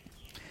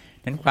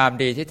นั้นความ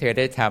ดีที่เธอ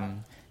ได้ท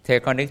ำเธอ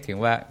ก็นึกถึง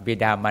ว่าบิ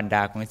ดามารด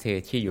าของเธอ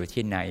ที่อยู่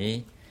ที่ไหน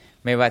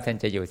ไม่ว่าท่าน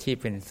จะอยู่ที่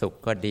เป็นสุข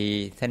ก็ดี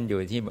ท่านอ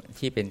ยู่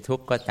ที่เป็นทุก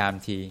ข์ก็ตาม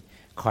ที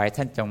ขอให้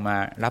ท่านจงมา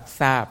รับ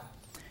ทราบ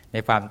ใน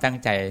ความตั้ง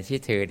ใจที่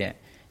เธอเนี่ย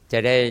จะ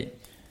ได้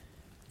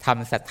ท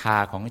ำศรัทธา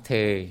ของเธ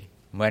อ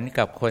เหมือน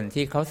กับคน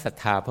ที่เขาศรัท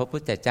ธาพระพุ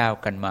ทธเจ้า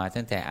กันมา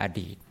ตั้งแต่อ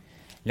ดีต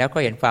แล้วก็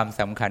เห็นความ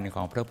สำคัญข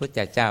องพระพุทธ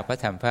เจ้าพระ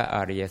ธรรมพระอ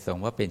ริยสง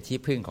ฆ์ว่าเป็นที่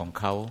พึ่งของ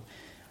เขา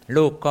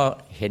ลูกก็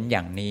เห็นอ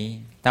ย่างนี้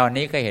ตอน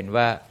นี้ก็เห็น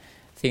ว่า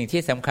สิ่ง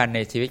ที่สำคัญใน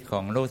ชีวิตขอ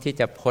งลูกที่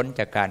จะพ้น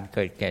จากการเ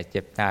กิดแก่เ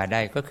จ็บตายได้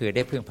ก็คือไ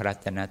ด้พึ่งพระรั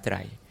ตนต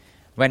รัย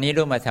วันนี้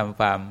ลูกมาทำ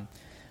ความ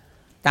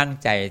ตั้ง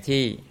ใจ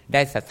ที่ไ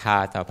ด้ศรัทธา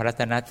ต่อพระรั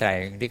ตนตรัย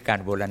ด้วยการ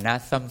บูรณะ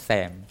ซ่อมแซ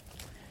ม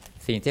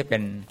สิ่งที่เป็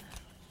น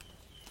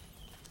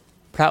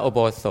พระอุโบ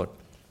สถ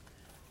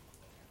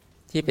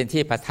ที่เป็น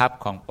ที่ประทับ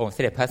ขององค์ส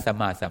มเด็จพระสัม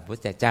มาสัมพุท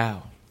ธเจ้า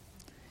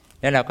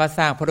แล้วเราก็ส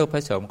ร้างพระรูปพร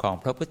ะโฉมของ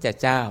พระพุทธ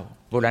เจ้า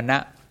บูรณะ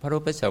พระรู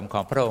ปพระโฉมข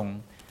องพระอง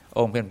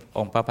ค์เป็นอ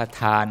งค์ประ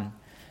ธาน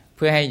เ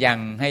พื่อให้ยัง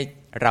ให้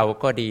เรา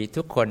ก็ดี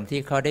ทุกคนที่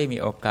เขาได้มี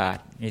โอกาส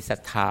มีศรั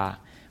ทธา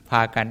พ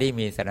ากันได้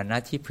มีสรณะ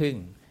ที่พึ่ง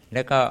แ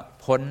ล้วก็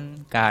พ้น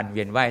การเ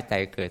วียนว่ายตา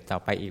ยเกิดต่อ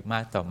ไปอีกมา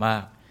กต่อมา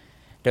ก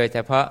โดยเฉ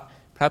พาะ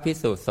พระภิก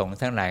ษุสงฆ์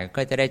ทั้งหลาย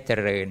ก็จะได้เจ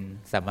ริญ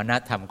สมณ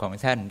ธรรมของ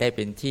ท่านได้เ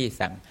ป็นที่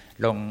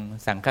ลง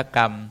สังฆก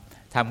รรม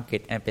ทำกิ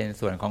จอันเป็น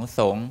ส่วนของส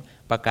งฆ์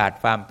ประกาศ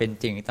ความเป็น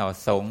จริงต่อ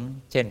สงฆ์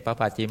เช่นพระ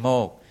ปาติโม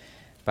กข์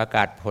ประก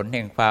าศผลแ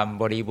ห่งความ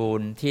บริบู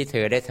รณ์ที่เธ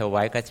อได้ถว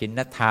ายกฐิน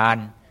ทาน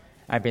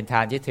อันเป็นท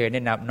านที่เธอได้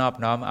นอบ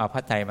น้อมเอาพร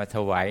ะทัยมาถ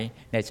วาย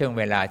ในช่วงเ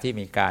วลาที่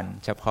มีการ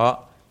เฉพาะ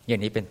อย่า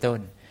งนี้เป็นต้น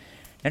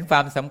นั้นคว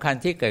ามสำคัญ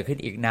ที่เกิดขึ้น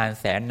อีกนาน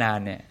แสนนาน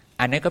เนี่ย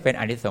อันนั้นก็เป็น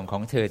อานิสงส์ขอ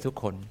งเธอทุก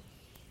คน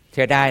เธ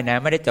อได้นะ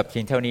ไม่ได้จบเพี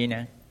ยงเท่านี้น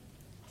ะ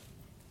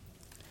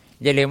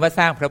อย่าลืมว่าส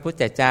ร้างพระพุท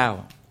ธเจ้า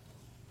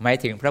หมาย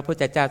ถึงพระพุท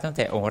ธเจ้าตั้งแ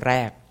ต่องค์แร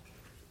ก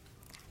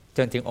จ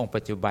นถึงองค์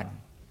ปัจจุบัน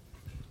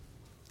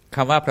ค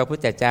ำว่าพระพุท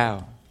ธเจ้า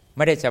ไ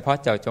ม่ได้เฉพาะ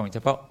เจาะจงเฉ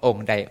พาะอง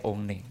ค์ใดอง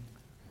ค์หนึ่ง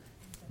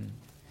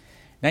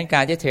นั้นก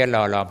ารที่เธอห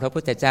ล่อหลอมพระพุ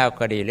ทธเจ้า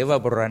ก็ดีหรือว่า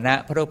บูรณะ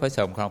พระรูปพระโฉ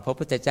มของพระ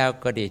พุทธเจ้า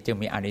ก็ดีจึง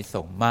มีอานิส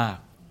งส์มาก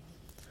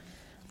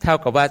เท่า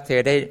กับว่าเธ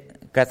อได้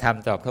กระท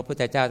ำต่อพระพุท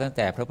ธเจ้าตั้งแ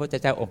ต่พระพุทธ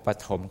เจ้าองค์ป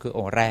ฐมคืออ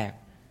งค์แรก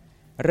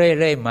เ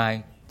รื่อยๆมา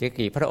จะ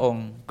กี่พระอง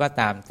ค์ก็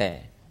ตามแต่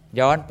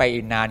ย้อนไปอี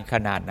กนานข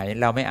นาดไหน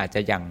เราไม่อาจจ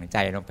ะยั่งใจ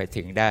ลงไป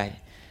ถึงได้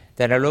แ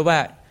ต่เรารู้ว่า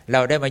เร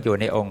าได้มาอยู่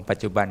ในองค์ปัจ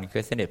จุบันคื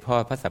อเสด็จพ่อ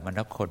พระสัมมาสัม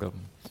พุทธโคดม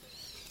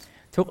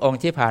ทุกองค์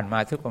ที่ผ่านมา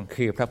ทุกองค์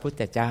คือพระพุท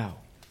ธเจ้า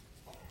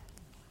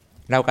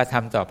เรากระท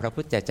ำต่อพระ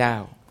พุทธเจ้า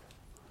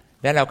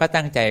และเราก็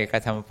ตั้งใจกร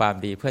ะทำความ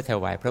ดีเพื่อถ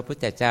วายพระพุท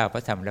ธเจ้าพร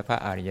ะธรรมและพระ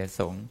อริยส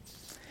งฆ์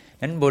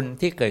นั้นบุญ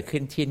ที่เกิดขึ้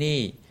นที่นี่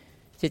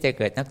ที่จะเ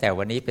กิดตั้งแต่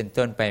วันนี้เป็น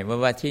ต้นไปไม่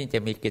ว่าที่จะ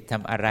มีกิจท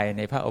ำอะไรใ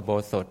นพระอุโบ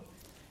สถ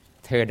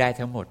เธอได้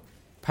ทั้งหมด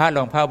พระล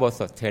งพระอุโบ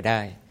สถเธอได้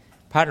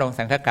พระลง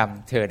สังฆกรรม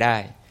เธอได้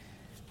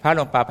พระล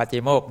งปาปาติ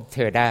โมกข์เธ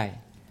อได้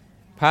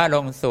พระล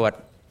งสวด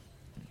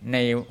ใน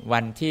วั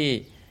นที่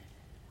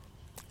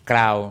ก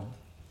ล่าว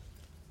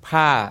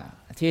ผ้า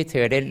ที่เธ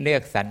อได้เลือ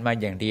กสรรมา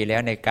อย่างดีแล้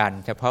วในการ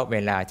เฉพาะเว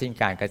ลาเช่น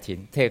การกฐิน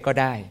เธอก็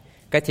ได้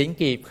กฐิน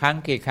กี่ครั้ง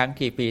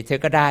กี่ปีเธอ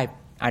ก็ได้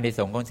อานิส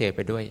งส์ของเธอไป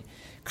ด้วย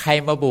ใคร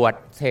มาบวช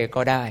เธอ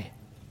ก็ได้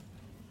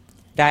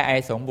อา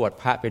นิสงส์บวช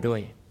พระไปด้ว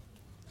ย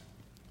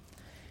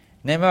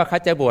ในเมื่อเขา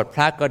จะบวชพ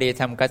ระก็ดี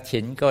ทำกฐิ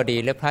นก็ดี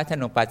หรือพระท่าน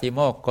ลงปาติโม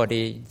กข์ก็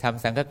ดีท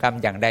ำสังฆกรรม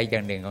อย่างใดอย่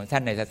างหนึ่งของท่า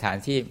นในสถาน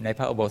ที่ในพ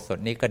ระอุโบสถ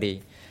นี้ก็ดี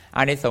อ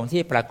านิสงส์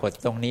ที่ปรากฏ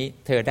ตรงนี้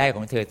เธอได้ข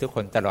องเธอทุกค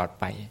นตลอด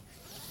ไป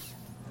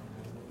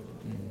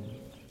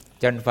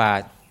จนฝ่า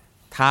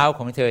เท้าข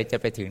องเธอจะ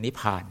ไปถึงนิพ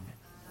พาน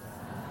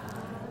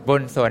บุ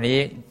ญส่วนนี้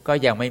ก็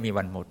ยังไม่มี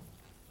วันหมด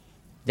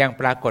ยัง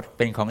ปรากฏเ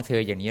ป็นของเธ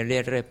ออย่างนี้เ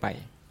รื่อยๆไป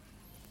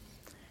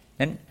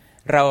นั้น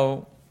เรา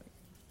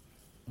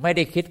ไม่ไ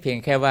ด้คิดเพียง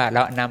แค่ว่าเร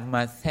านำม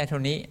าแค่เท่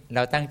านี้เร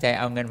าตั้งใจ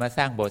เอาเงินมาส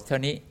ร้างโบสถ์เท่า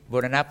นี้บู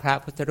รณะพระ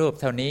พุทธรูป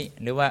เท่านี้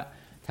หรือว่า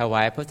ถว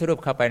ายพระพุทธรูป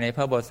เข้าไปในพ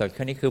ระโบสถ์แ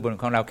ค่นี้คือบุญ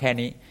ของเราแค่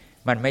นี้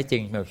มันไม่จริ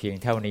งเพียง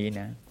เท่านี้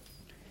นะ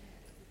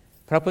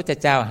พระพุทธ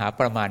เจ้าหา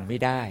ประมาณไม่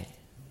ได้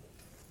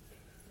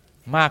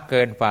มากเ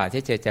กินกว่า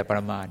ที่จะปร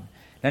ะมาณ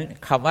นั้น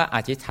คำว่าอ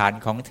ธิษฐาน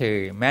ของเธอ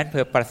แม้เ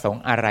พื่อประสง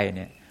ค์อะไรเ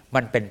นี่ยมั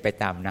นเป็นไป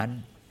ตามนั้น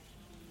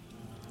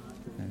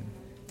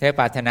เธอ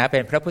ปรารถนาเป็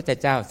นพระพุทธ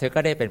เจ้าเธอก็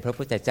ได้เป็นพระ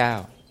พุทธเจ้า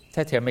ถ้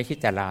าเธอไม่คิด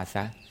จะลาซ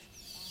ะ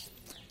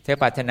เธอ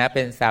ปรารถนาเ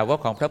ป็นสาวก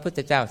ของพระพุทธ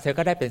เจ้าเธอ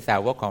ก็ได้เป็นสา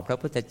วกของพระ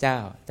พุทธเจ้า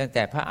ตั้งแ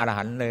ต่พระอร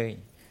หันต์เลย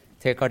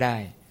เธอก็ได้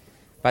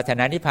ปรารถน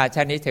านิพพานช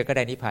าตินี้เธอก็ไ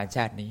ด้นิพพานช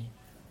าตินี้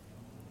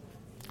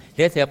ห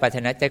รือเธอปรารถ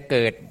นาจะเ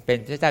กิดเป็น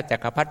พระเจ้าจั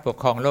กรพรรดิปก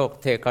ครองโลก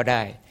เธอก็ไ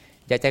ด้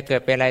อยากจะเกิ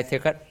ดเป็นอะไรเธอ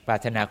ก็ปรา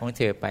รถนาของเ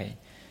ธอไป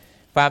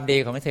ความดี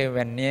ของเธอ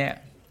วันนี้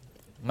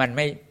มันไ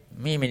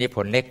ม่มีผ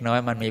ลเล็กน้อย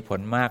มันมีผล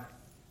มาก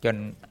จน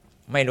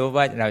ไม่รู้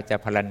ว่าเราจะ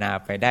ภาวนา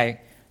ไปได้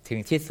ถึง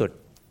ที่สุด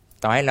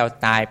ต่อให้เรา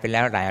ตายไปแ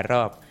ล้วหลายร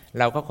อบ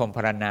เราก็คงภ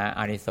าวนาอ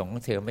านิสงส์ขอ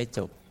งเธอไม่จ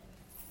บ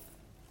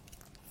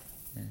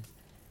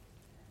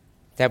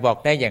แต่บอก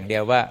ได้อย่างเดี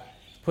ยวว่า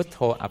พุทโธ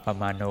อัปป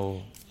มาโน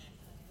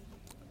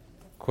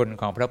คุณ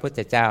ของพระพุทธ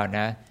เจ้าน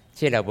ะ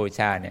ที่เราบู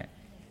ชาเนี่ย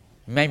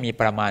ไม่มี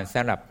ประมาณส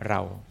ำหรับเร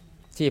า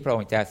ที่พระอ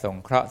งค์จะสง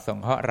เคราะ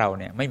ห์เรา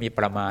เนี่ยไม่มี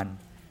ประมาณ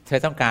ธ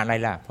อต้องการอะไร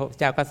ล่ะพระ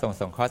เจ้าก็ทรง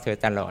สงเคราะห์เธอ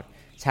ตลอด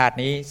ชาติ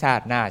นี้ชา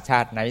ติหน้าชา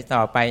ติไหนต่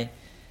อไป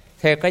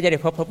เธอก็จะได้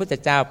พบพระพุทธ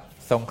เจ้า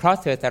สงเคราะห์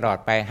เธอตลอด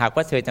ไปหาก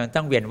ว่าเธอจะ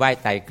ต้องเวียนว่าย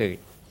ตายเกิด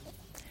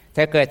เธ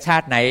อเกิดชา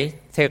ติไหน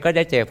เธอก็ไ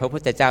ด้เจอพระพุ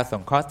ทธเจ้าส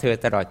งเคราะห์เธอ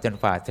ตลอดจน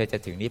กว่าเธอจะ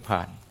ถึงนิพพ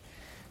าน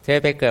เธอ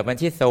ไปเกิดบน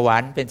ที่สวร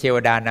รค์เป็นเทว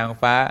ดานาง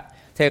ฟ้า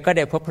เธอก็ไ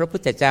ด้พบพระพุท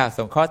ธเจ้าส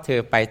งเคราะห์เธอ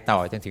ไปต่อ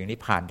จนถึงนิพ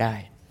พานได้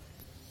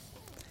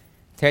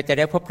เธอจะไ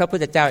ด้พบพระพุท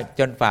ธเจ้า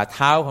จนฝ่าเ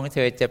ท้าของเธ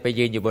อจะไป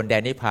ยืนอยู่บนแด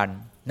นนิพพาน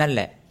นั่นแ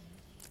หละ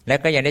แล้ว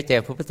ก็ยังได้เจ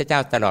อพระพุทธเจ้า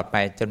ตลอดไป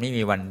จนไม่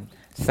มีวัน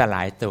สล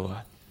ายตัว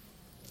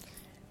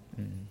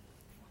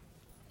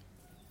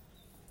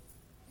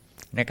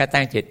นั่นก็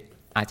ตั้งจิต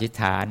อธิษ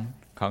ฐาน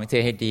ของเธ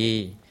อให้ดี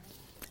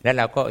แล้วเ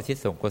ราก็อุทิศ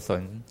ส่วนกุศ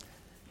ล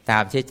ตา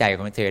มที่ใจข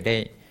องเธอได้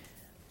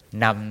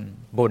น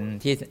ำบุญ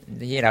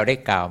ที่เราได้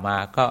กล่าวมา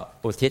ก็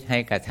อุทิศให้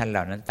กับท่านเห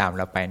ล่านั้นตามเ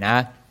ราไปนะ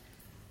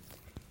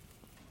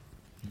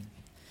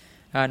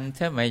อันเท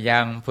มยั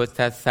งพุท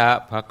ธัสสะ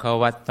ภะคะ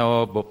วะโต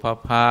บุพ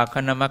พาค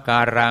ณมกา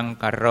รัง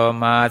กโร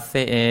มาเส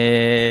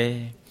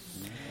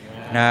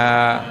นะ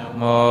โ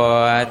ม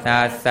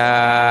ตัสสะ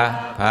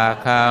ภะ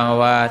คะ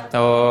วะโต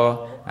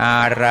อะ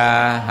ระ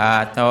หะ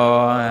โต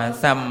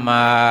สัมม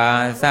า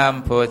สัม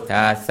พุท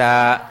ธัสสะ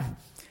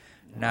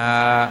นะ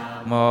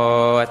โม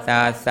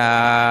ตัสสะ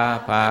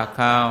ภะค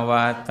ะว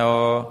ะโต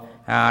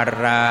อะ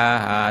ระ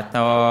หะโต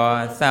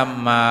สัม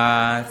มา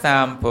สั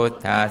มพุท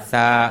ธัสส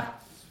ะ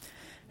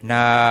น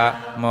ะ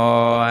โม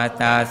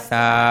ตัสส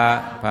ะ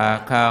ภะ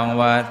คะ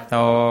วะโต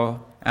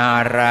อะ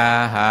ระ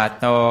หะ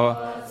โต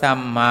สั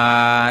มมา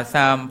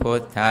สัมพุ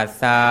ทธัส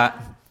สะ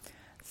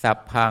สัพ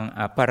พัง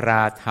อปร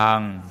าทั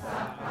ง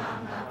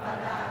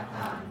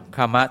ข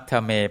มัทธ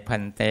เมพั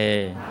นเต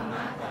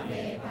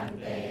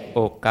โอ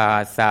กา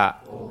สะ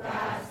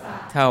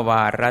ทว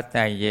ารต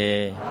เย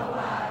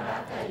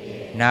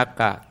นัก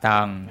กะตั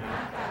ง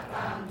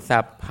สั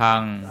พพั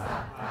ง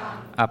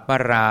อป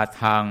รา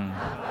ทัง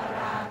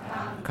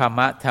ข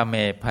มัทธเม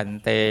พัน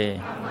เต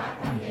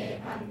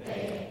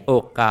โอ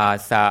กา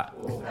สะ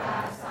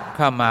ข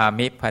มา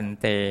มิพัน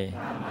เต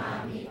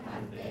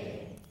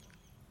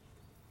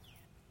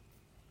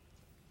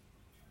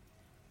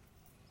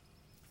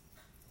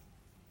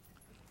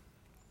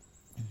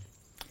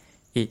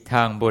อิท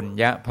างบุญ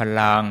ยะพ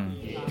ลัง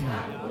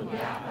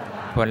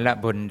ผล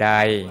บุญใด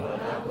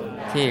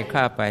ที่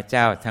ข้าพเ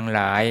จ้าทั้งห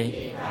ลาย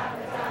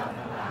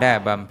ได้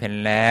บำเพ็ญ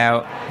แล้ว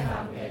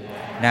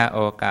ณโอ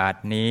กาส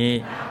นี้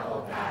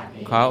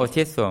ขออุ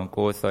ทิศส่วน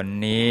กุศล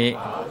นี้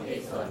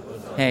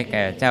ให้แ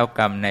ก่เจ้าก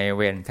รรมนายเ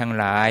วรทั้ง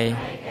หลาย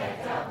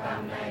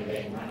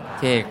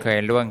ที่เคย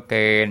ล่วงเ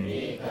กิน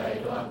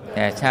แ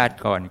ต่ชาติ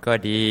ก่อนก็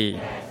ดี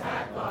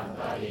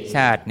ช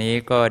าตินี้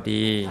ก็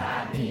ดี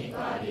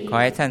ขอ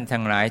ให้ท่าน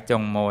ทั้งหลายจ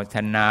งโมท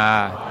นา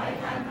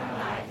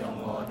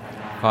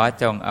ขอ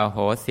จงอโห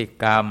สิ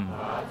กรรม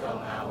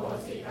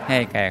ให้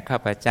แก่ข้า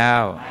พเจ้า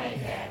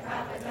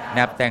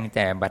นับตั้งแ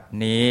ต่บัด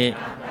นี้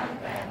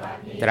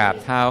ตราบ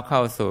เท้าเข้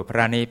าสู่พร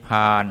ะนิพพ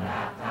าน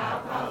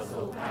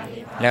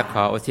และข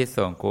ออุทิศ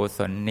ส่วนกุศ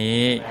ล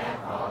นี้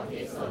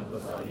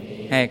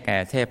ให้แก่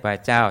เทพ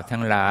เจ้าทั้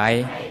งหลาย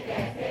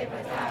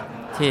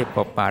ที่ป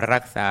กปักรั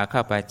กษาข้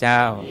าพเจ้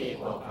า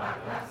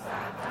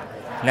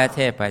และเท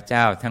พเ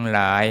จ้าทั้งหล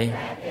าย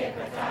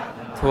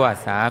ทั่ว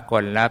สาก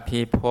ล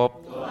พิภพ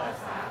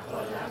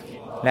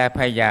และพ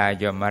ญา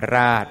ยมร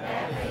าช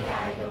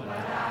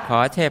ขอ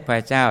เทพ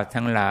เจ้า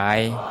ทั้งหลาย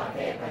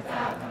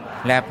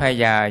และพ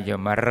ญาย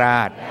มร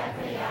าช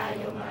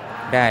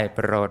ได้โป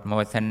รดโม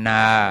ทน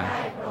า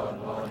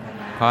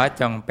ขอ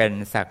จงเป็น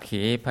สัก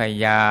ขีพ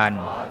ยาน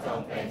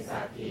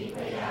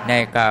ใน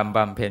การบ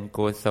ำเพ็ญ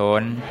กุศ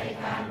ล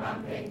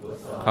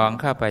ของ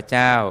ข้าพเ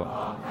จ้า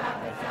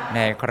ใน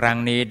ครั้ง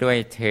นี้ด้วย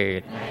เถิ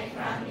ด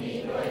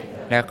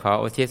และขอ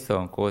อุทิศส่ว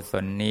นกุศ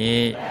ลนี้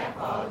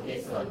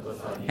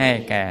ให้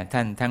แก่ท่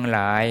านทั้งหล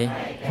าย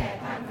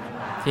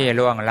ที่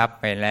ล่วงลับ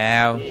ไปแล้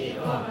ว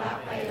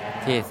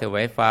ที่เสว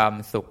ยความ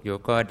สุขอยู่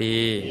ก็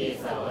ดี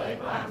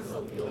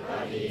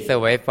เส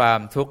วยความ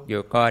ทุกข์อ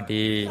ยู่ก็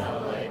ดี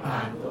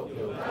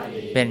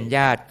เป็นญ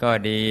าติก็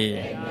ดี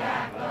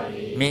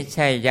มิใ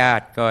ช่ญา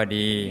ติก็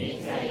ดี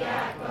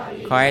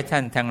ขอให้ท่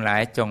านทั้งหลา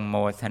ยจงโม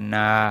ทน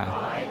า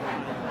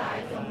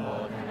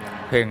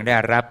พึงได้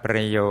รับปร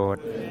ะโยช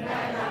น์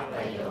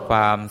คว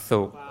าม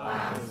สุข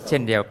เช่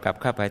นเดียวกับ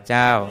ข้าพเ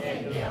จ้า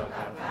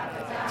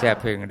จะ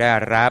พึงได้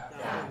รับ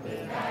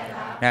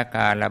ณก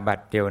าลบัด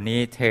เดี๋ยว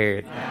นี้เถิ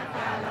ด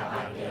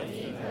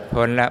ผ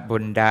ลบุ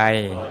ญใด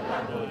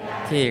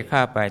ที่ข้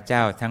าพเจ้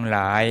าทั้งหล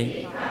าย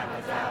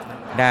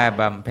ได้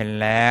บำเพ็ญ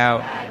แล้ว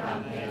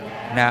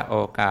ณโอ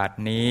กาส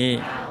นี้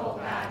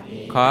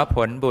ขอผ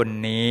ลบุญ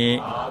นี้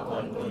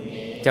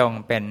จง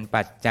เป็น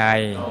ปัจจัย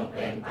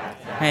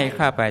ให้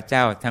ข้าพเ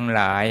จ้าทั้งห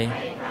ลาย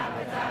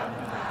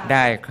ไ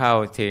ด้เข้า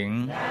ถึง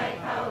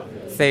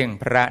ซึ่ง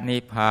พระนิ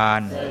พพา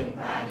น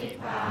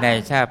ใน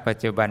ชาติปัจ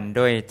จุบัน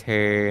ด้วยเ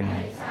ถิด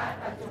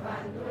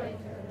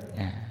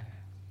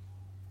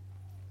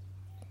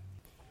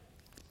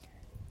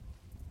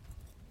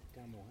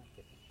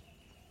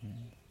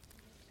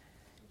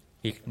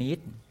อีกนิด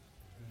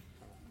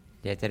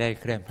เดี๋ยวจะได้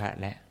เคลื่อนพระ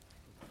แล้ว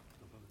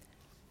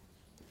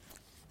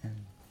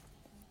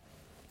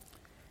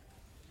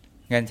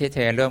เงินที่เธ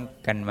อร่วม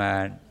กันมา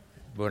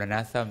บูรณะ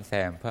ซ่อมแซ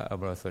มพระอุ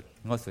โบสถ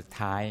งวดสุด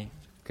ท้าย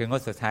คืองว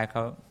ดสุดท้ายเข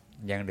า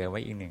ยังเหลือไว้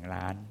อีก1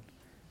 ล้าน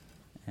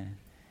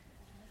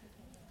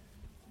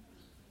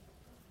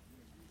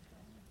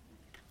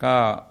ก็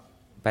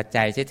ปัจ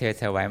จัยที่เธอ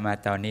ถวายมา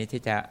ตอนนี้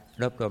ที่จะ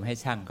รวบรวมให้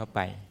ช่างเข้าไป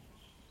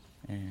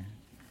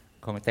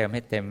คงเติมใ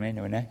ห้เต็มไหมห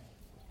นูนะ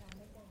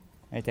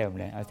ไม่เติม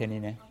เลยเอาเท่า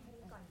นี้นะ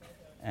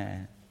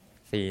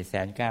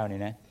490,000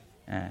นี่นะ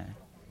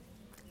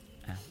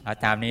เอา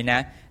ตามนี้นะ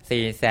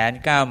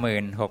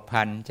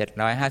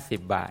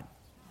 496,750 บาท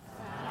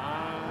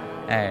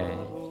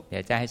เดี๋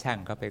ยวจะให้ช่าง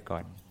เข้าไปก่อ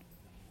น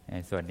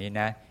ส่วนนี้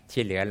นะ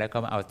ที่เหลือแล้วก็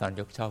มาเอาตอน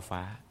ยกช่อฟ้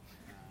า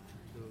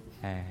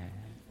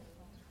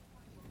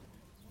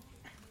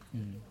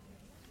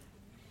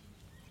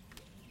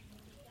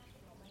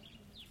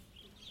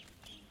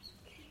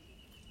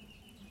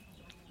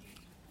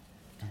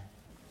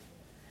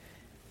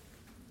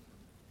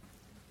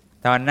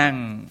ตอนนั่ง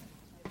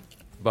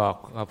บอก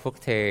กับพวก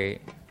เธอ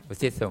อุ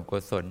ทิศส่วนกุ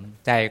ศล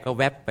ใจก็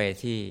แวบไป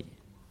ที่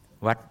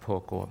วัดโพ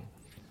โกม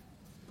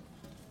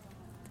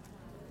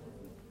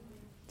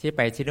ที่ไ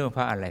ปที่นู่นเพ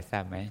ราะอะไรทรา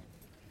บไหม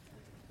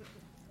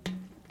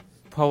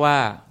เพราะว่า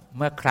เ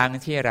มื่อครั้ง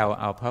ที่เรา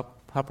เอา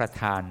พระประ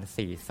ธาน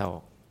4 ศอ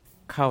ก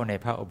เข้าใน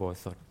พระอุโบ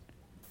สถ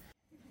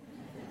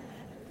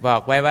บอ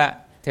กไว้ว่า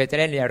เธอจะ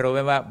ได้เรียนรู้ไ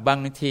ว้ว่าบาง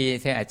ที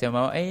เธออาจจะม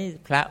องว่า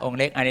พระองค์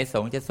เล็กอานิส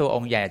งส์จะสู้อ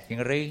งค์ใหญ่จริ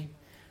งหรือ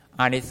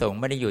อานิสงส์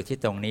ไม่ได้อยู่ที่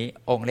ตรงนี้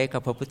องค์เล็กก็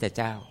พระพุทธ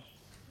เจ้า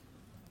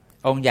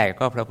องค์ใหญ่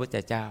ก็พระพุทธ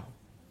เจ้า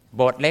โ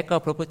บสถ์เล็กก็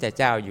พระพุทธ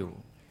เจ้าอยู่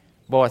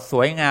โบสถ์ส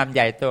วยงามให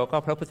ญ่โตก็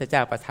พระพุทธเจ้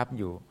าประทับ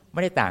อยู่ไ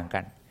ม่ได้ต่างกั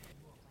น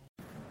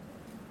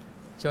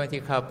ช่วง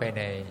ที่เข้าไปใ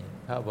น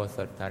พระอุโบส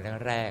ถตอน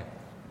แรก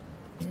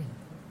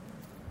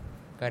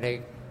ๆก็ได้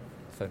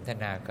สนท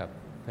นากับ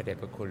พระเดช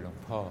พระคุณหลวง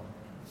พ่อ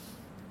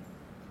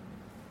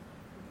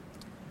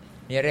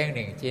มีเรื่องห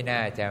นึ่งที่น่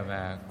าจะม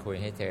าคุย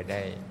ให้เธอไ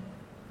ด้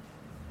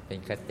เป็น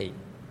คติ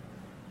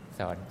ส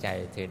อนใจ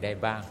เธอได้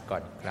บ้างก่อ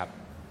นกลับ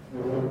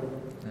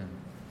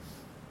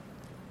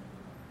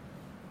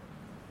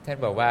ท่าน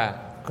บอกว่า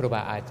ครูบ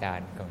าอาจาร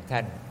ย์ของท่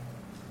าน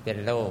เป็น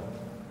โรค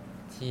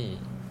ที่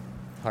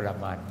ทร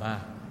มานมา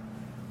ก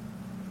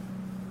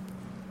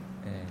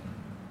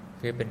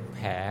คือเป็นแผ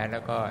ลแล้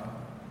วก็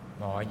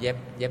หมอเย็บ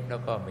แล้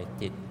วก็ไม่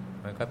ติด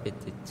มันก็เป็น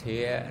ติดเ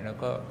ชื้อแล้ว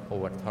ก็ป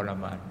วดทร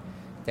มาน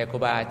แต่ครู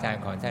บาอาจาร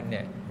ย์ของท่านเ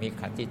นี่ยมี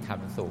ขันติธรรม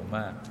สูงม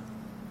าก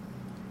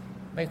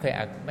ไม่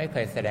เค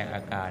ยแสดงอ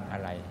าการอะ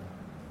ไร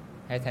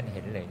ให้ท่านเ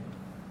ห็นเลย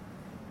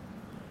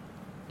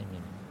ไม่มี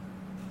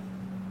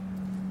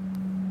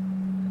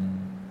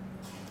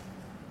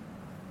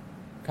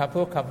คำ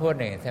พูด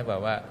หนึ่งท่านบอ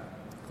กว่า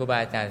ครูบา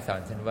อาจารย์สอ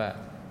นท่านว่า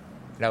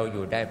เราอ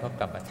ยู่ได้เพราะ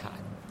กรรมฐา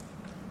น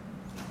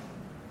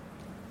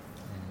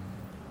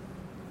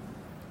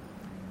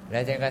แล้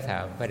วท่านก็ถา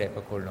มพระเดชพ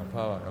ระคุณหลวง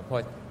พ่อ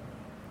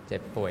เจ็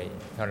บป่วย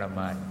ทรม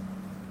าน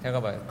ท่านก็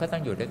บอกก็ต้อ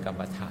งอยู่ด้วยกรร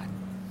มฐาน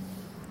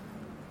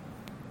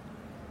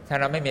ถ้า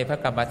เราไม่มีพระ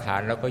กรรมฐาน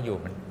เราก็อยู่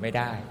มันไม่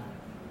ได้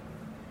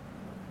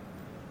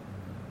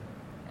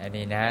อัน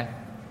นี้นะ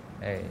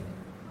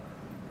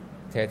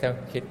เธอต้อง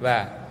คิดว่า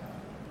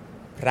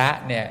พระ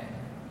เนี่ย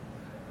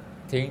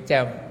ถึงจะ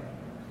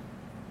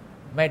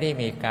ไม่ได้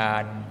มีกา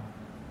ร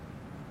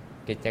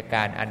กิจก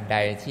ารอันใด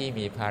ที่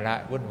มีภาระ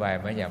วุ่นวาย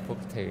เหมือนอย่างพวก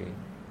เธอ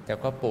แต่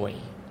ก็ป่วย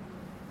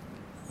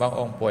บาง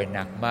องค์ป่วยห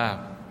นักมาก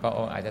บางอ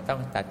งค์อาจจะต้อ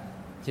งตัด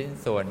ชิ้น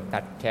ส่วนตั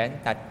ดแขน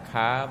ตัดข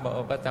าบางอ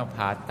งค์ก็ต้อง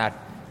ผ่าตัด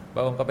บา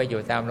งองค์ก็ไปอ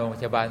ยู่ตามโรงพ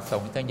ยาบาลส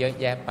งฆ์ตั้งเยอะ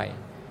แยะไป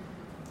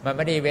มันไ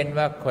ม่ได้เว้น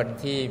ว่าคน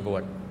ที่บว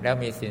ชแล้ว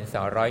มีศีล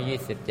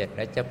227แ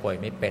ล้วจะป่วย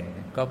ไม่เป็น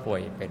ก็ป่ว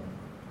ยเป็น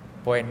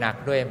ป่วยหนัก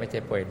ด้วยไม่ใช่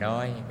ป่วยน้อ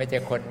ยไม่ใช่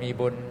คนมี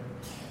บุญ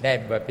ได้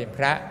บวชเป็นพ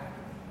ระ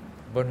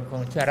บุญค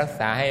งช่วยรัก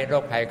ษาให้โร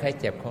คภัยไข้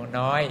เจ็บคง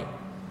น้อย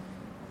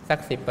สัก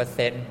 10%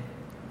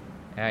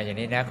 อย่าง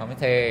นี้นะของ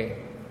เธอ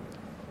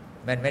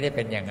มันไม่ได้เ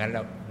ป็นอย่างนั้นหร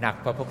อกหนัก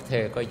กว่าพวกเธ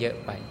อก็เยอะ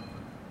ไป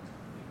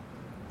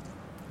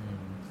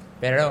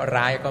เป็นโรค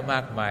ร้ายก็ม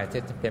ากมายจ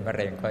ะเป็นมะเ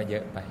ร็งก็เยอ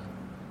ะไป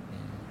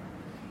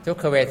ทุก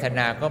ขเวทน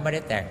าก็ไม่ไ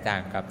ด้แตกต่า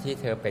งกับที่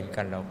เธอเป็น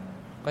กันหรอก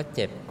ก็เ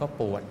จ็บก็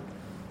ปวด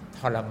ท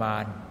รมา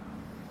น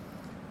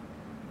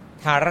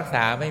ทางรักษ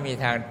าไม่มี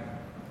ทาง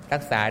รั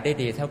กษาได้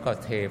ดีเท่ากับ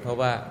เธอเพราะ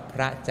ว่าพ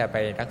ระจะไป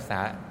รักษา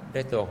ด้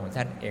วยตัวของ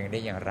ท่านเองได้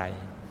อย่างไร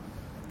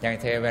อย่าง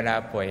เธอเวลา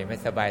ป่วยไม่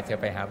สบายเธอ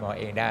ไปหาหมอ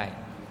เองได้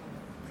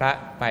พระ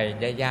ไป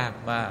ได้ยาก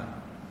มาก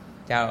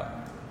จ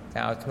ะ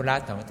เอาธุระ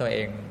ของตัวเอ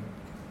ง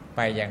ไป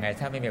ยังไง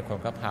ถ้าไม่มีคน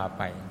ก็พาไ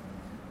ป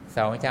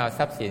2จะเอาท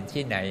รัพย์สิน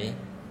ที่ไหน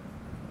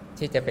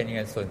ที่จะเป็นเ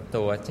งินส่วน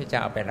ตัวที่จะ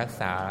เอาไปรัก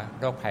ษา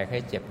โรคภัยไข้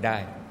เจ็บได้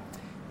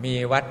มี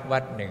วั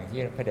ดหนึ่ง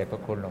ที่พระเดชพร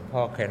ะคุณหลวงพ่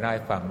อเคยเล่าใ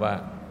ห้ฟังว่า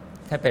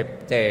ถ้าไป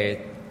เจอ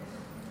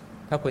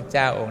พระคุณเ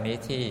จ้าองค์นี้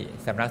ที่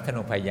สำนักท่านหล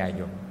วงพญา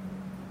ยม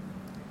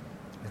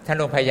ท่านห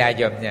ลวงพญา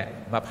ยมเนี่ย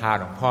มาพา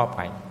หลวงพ่อไป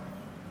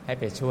ให้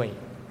ไปช่วย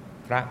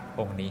พระ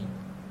องค์นี้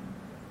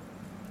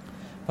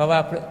เพราะว่า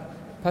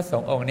พระส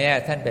งฆ์องค์เนี่ย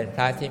ท่านเป็นพ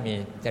ระที่มี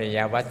จริย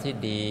วัตรที่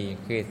ดี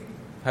คือ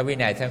พระวิ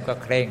นัยท่านก็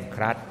เคร่งค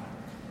รัด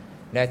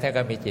และท่าน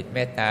ก็มีจิตเม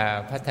ตตา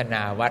พัฒน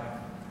าวัด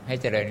ให้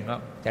เจ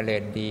ริ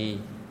ญดี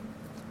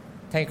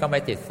ท่านก็ไม่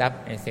ติดทรัพย์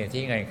ในสิ่ง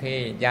ที่เงินที่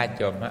ญาติโ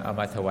ยมเอา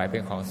มาถวายเป็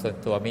นของส่วน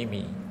ตัวไม่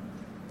มี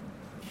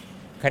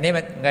คราวนี้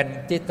มันเงิน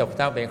ที่ตก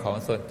ต้องเป็นของ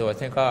ส่วนตัว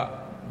ท่านก็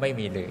ไม่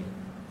มีเลย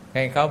เ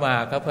งินเข้ามา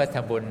ก็เพื่อท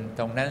ำบุญ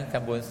ตรงนั้นท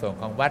ำบุญส่วน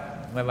ของวัด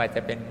ไม่ว่าจ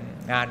ะเป็น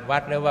งานวั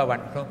ดหรือว่า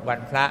วัน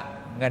พระ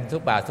เงินทุ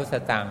กบาททุกส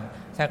ตางค์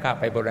ท่านก็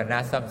ไปบูรณะ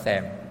ซ่อมแซ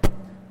ม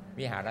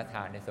วิหารท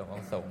านในส่วนขอ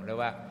งสงฆ์หรือ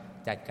ว่า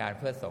จัดการเ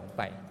พื่อสงฆ์ไ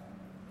ป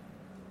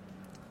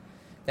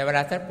แต่เวล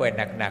าท่านป่วย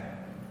หนัก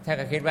ๆท่าน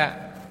ก็คิดว่า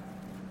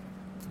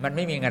มันไ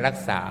ม่มีเงินรัก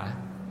ษา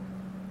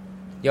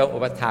โยมอุ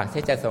ปถาก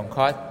ที่จะสงเค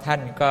ราะห์ท่า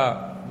นก็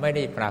ไม่ไ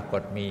ด้ปราก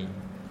ฏมี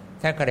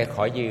ท่านก็เลยข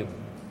อยื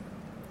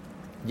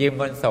ม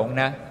เงินสงฆ์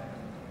นะ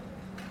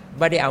ไ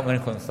ม่ได้เอาเงิน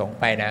ของสงฆ์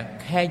ไปนะ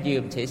แค่ยื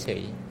มเฉ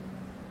ย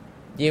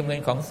ๆยืมเงิ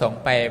นของสงฆ์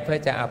ไปเพื่อ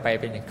จะเอาไป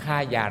เป็นค่า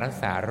ยารัก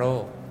ษาโร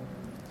ค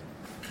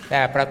แต่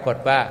ปรากฏ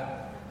ว่า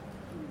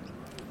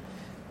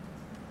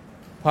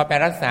พอไป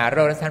รักษาโร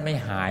คแล้วท่านไม่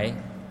หาย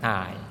ต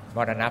ายม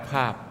รณภ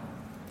าพ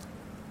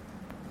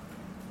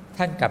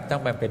ท่านกลับต้อ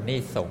งมาเป็นหนี้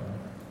สงฆ์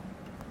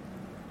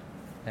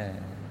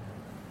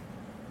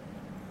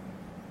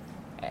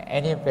ไอ้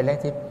นี่เป็นเรื่อง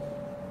ที่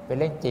เป็น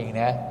เรื่องจริง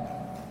นะ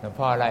หลวง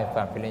พ่อเล่าให้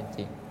ฟังเป็นเรื่องจ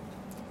ริง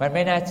มันไ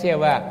ม่น่าเชื่อ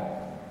ว่า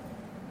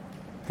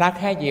พระแ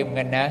ค่ยืมเ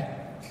งินนะ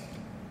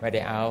ไม่ไ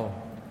ด้เอา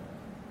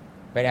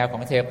ขอ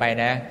งเธอไป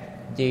นะ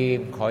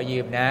ขอยื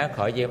มนะข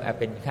อยืมเอา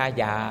เป็นค่า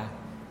ยา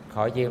ข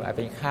อยืมเอาเ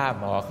ป็นค่า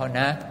หมอเขา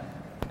นะ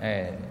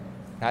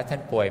พระท่า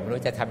นป่วยไม่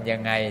รู้จะทำยั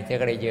งไงเธอ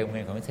ก็เลยยืมเงิ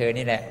นของเธอ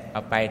นี่แหละเอ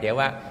าไปเดี๋ยว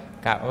ว่า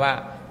กะว่า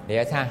เดี๋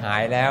ยวถ้าหา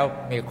ยแล้ว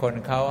มีคน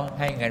เขา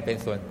ให้เงินเป็น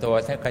ส่วนตัว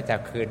ท่านก็จะ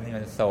คืนเงิ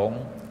นสงฆ์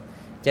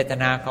เจต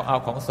นาเขาเอา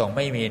ของสงฆ์ไ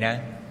ม่มีนะ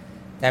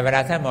แต่เวลา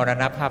ท่านมร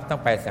ณภาพต้อ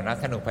งไปสำนัก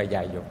ธนุพย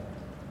ายม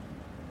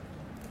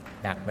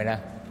หนักไหมล่ะ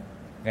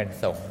เงิน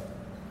สงฆ์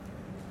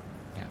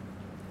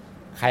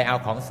ใครเอา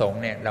ของสงฆ์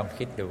เนี่ยลอง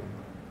คิดดู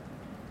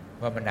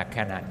ว่ามันหนักข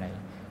นาดไหน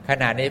ข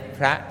ณะนี้พ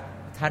ระ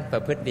ท่านปร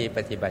ะพฤติดีป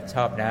ฏิบัติช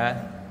อบนะ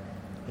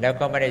แล้ว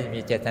ก็ไม่ได้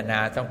มีเจตนา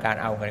ต้องการ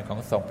เอาเงินของ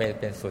สงฆ์ไป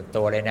เป็นส่วน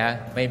ตัวเลยนะ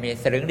ไม่มี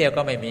สลึงเดียว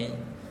ก็ไม่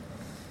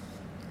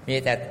มี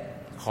แต่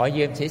ขอ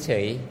ยืมเฉ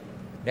ย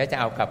ๆแล้วจะ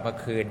เอากลับมา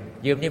คืน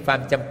ยืมนี่ควา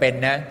มจำเป็น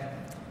นะ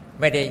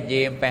ไม่ได้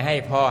ยืมไปให้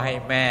พ่อให้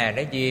แม่แ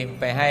ล้วยืม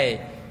ไปให้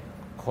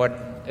คน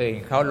อื่น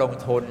เขาลง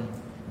ทุน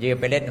ยืม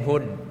ไปเล่นหุ้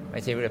นไม่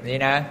ใช่แบบนี้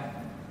นะ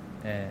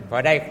พอ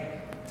ได้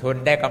ทุน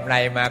ได้กำไร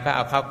มาก็เอ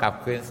าเข้ากลับ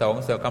คืนสง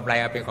ฆ์ส่วนกำไร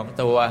เอาเป็นของ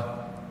ตัว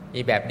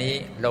อีแบบนี้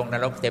ลงน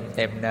รกเ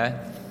ต็มๆนะ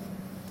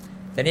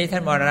แต่นี้ท่า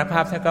นมรณภา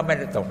พท่านก็ไม่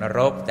ได้ตกนร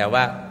กแต่ว่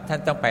าท่าน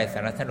ต้องไปส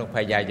ำนักธนุพ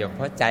ยายมเ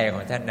พราะใจข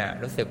องท่านน่ะ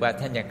รู้สึกว่า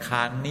ท่านยัง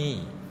ค้างหนี้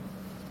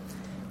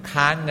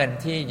ค้างเงิน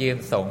ที่ยืม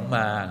สงฆ์ม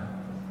า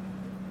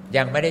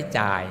ยังไม่ได้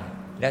จ่าย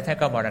แล้วท่าน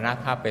ก็มรณ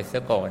ภาพไปเสี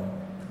ยก่อน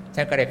ท่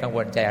านก็เลยกังว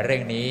ลใจเรื่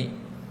องนี้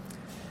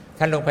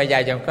ท่านหลวงพยา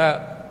ยมก็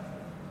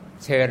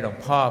เชิญหลวง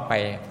พ่อไป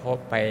พบ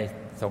ไป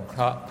สงเค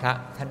ราะห์พระ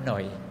ท่านหน่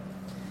อย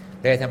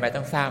เลยทำไม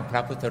ต้องสร้างพร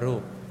ะพุทธรู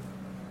ป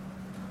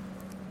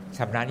ช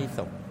ำระหนี้ส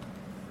งฆ์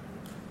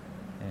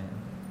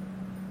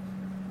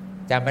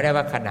จำไม่ได้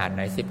ว่าขนาดไห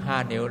น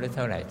15 นิ้วหรือเ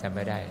ท่าไหร่จำไ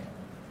ม่ได้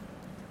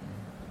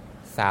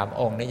3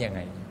 องค์นี่ยังไ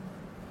ง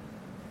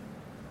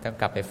ต้อง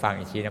กลับไปฟัง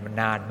อีกทีนะมัน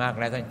นานมาก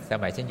แล้วตั้งส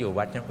มัยฉันอยู่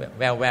วัดฉัน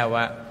แว่วๆ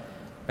ว่า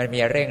มันมี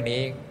เรื่อง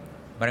นี้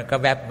มันก็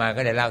แวบมา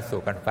ก็เลยเล่า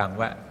สู่กันฟัง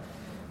ว่า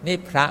นี่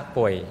พระ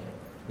ป่วย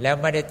แล้ว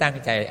ไม่ได้ตั้ง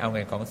ใจเอาเ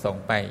งินของสง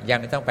ฆ์ไปยัง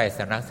ต้องไปส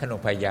ำนักธนุ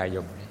พยาย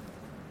ม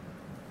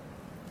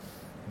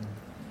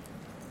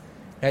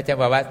แล้วจะ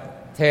บอกว่า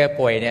เธอ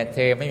ป่วยเนี่ยเธ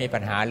อไม่มีปั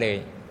ญหาเลย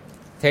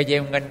เธอยื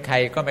มเงินใคร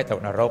ก็ไม่ต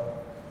กนรก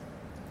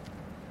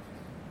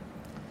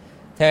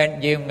เธอ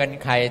ยืมเงิน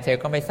ใครเธอ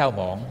ก็ไม่เศร้าห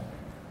มอง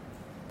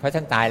เพราะ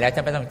ฉันตายแล้วฉั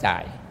นไม่ต้องจ่า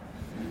ย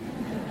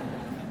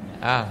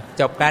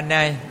จบกันไง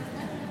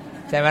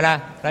ใช่ไหมล่ะ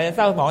เราจะเ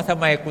ศร้าหมองทำ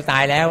ไมกูตา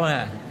ยแล้ว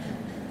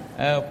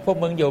พวก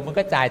มึงอยู่มึง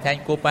ก็จ่ายแทน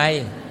กูไป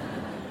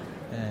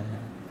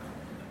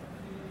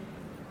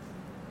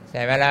ใ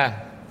ช่ไหมล่ะ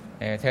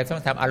เธอต้อ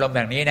งทำอารมณ์แ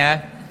บบนี้นะ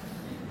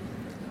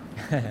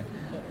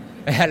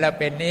เรา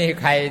เป็นหนี้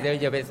ใครเธอ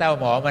อย่าไปเศร้า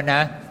หมองมันน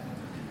ะ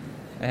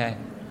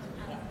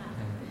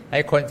ให้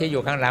คนที่อ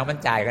ยู่ข้างหลังมัน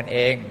จ่ายกันเอ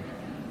ง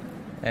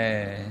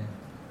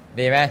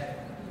ดีไหม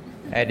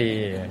ดี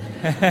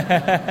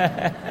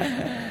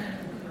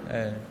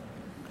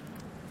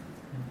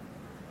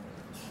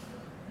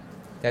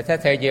แต่ถ้า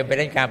เธอยืมไป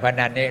เล่นการพ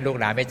นันนี่ลูก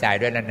หลานไม่จ่าย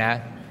ด้วยแล้วนะ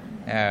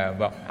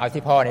บอกเอา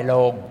ที่พ่อในโร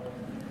ง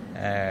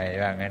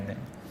ว่างั้น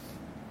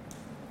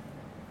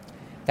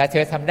แต่เธ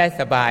อทำได้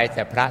สบายแ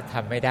ต่พระท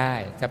ำไม่ได้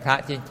ถ้าพระ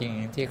จริง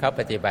ๆที่เขา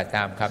ปฏิบัติต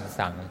ามคำ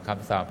สั่งค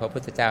ำสอนพระพุ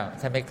ทธเจ้า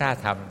ท่านไม่กล้า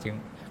ทำจึง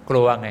ก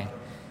ลัวไง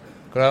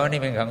กลัวว่า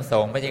นี่เป็นของส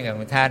งฆ์ไม่ใช่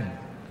ของท่าน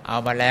เอา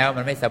มาแล้ว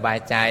มันไม่สบาย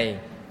ใจ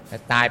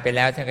ตายไปแ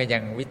ล้วท่านก็ยั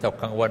งวิตก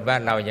กังวลว่า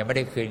เรายังไม่ไ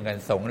ด้คืนเงิน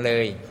สงฆ์เล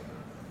ย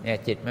เนี่ย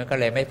จิตมันก็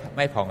เลยไ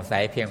ม่ผ่องใส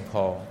เพียงพ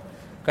อ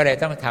ก็เลย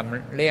ต้องท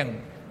ำเรื่อง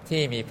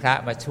ที่มีพระ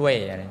มาช่วย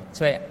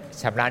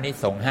ชำระหนี้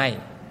สงฆ์ให้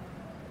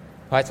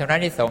พอชำระ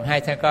หนี้สงฆ์ให้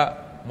ท่านก็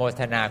โม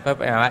ทนาก็แ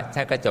ปลว่าท่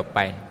านก็จบไป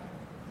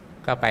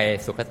ก็ไป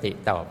สุคติ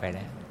ต่อไปแ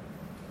ล้ว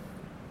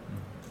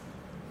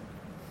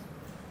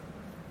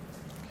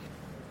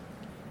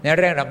ใน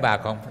เรื่องลำบาก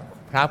ของ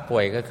พระป่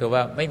วยก็คือว่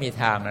าไม่มี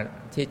ทาง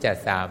ที่จะ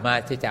สามาร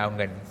ถที่จะเอาเ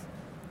งิน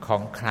ขอ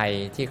งใคร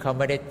ที่เขาไ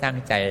ม่ได้ตั้ง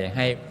ใจใ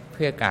ห้เ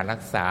พื่อการรั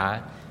กษา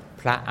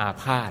พระอา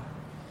พาธ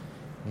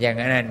อย่าง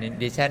นั้น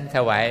ดิฉันถ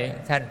วาย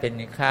ท่านเป็น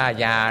ค่า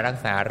ยารัก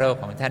ษาโรค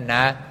ของท่านน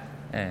ะ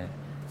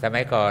ส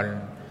มัยก่อน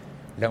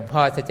หลวงพ่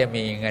อจะ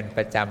มีเงินป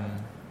ระจ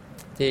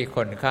ำที่ค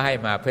นเขาให้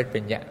มาเพื่อ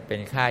เป็น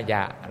ค่าย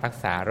ารัก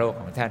ษาโรค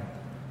ของท่าน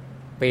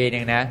ปีห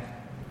นึ่งนะ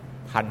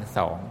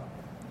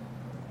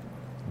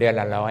1,200เดือน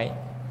ละ100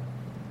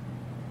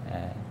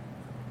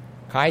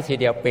เขาให้ที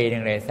เดียวปีหนึ่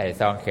งเลยใส่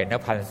ซองเขียนว่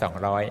า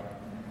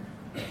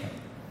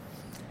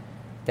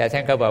1,200แต่ท่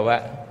านก็บอกว่า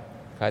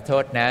ขอโท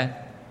ษนะ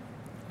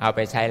เอาไป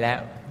ใช้แล้ว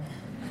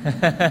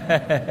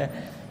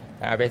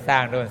เอาไปสร้า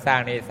งโน่นสร้าง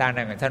นี่สร้าง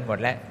นั่นของท่านหมด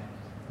แล้ว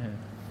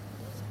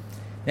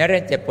ในเรื่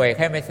องเจ็บป่วยไ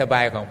ข้ไม่สบ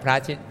ายของพระ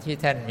ที่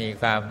ท่านมี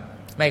ความ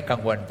ไม่กัง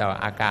วลต่อ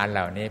อาการเห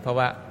ล่านี้เพราะ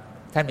ว่า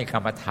ท่านมีกร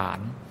รมฐาน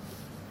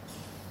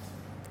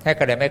ท่าน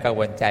ก็เลยไม่กัง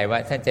วลใจว่า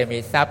ท่านจะมี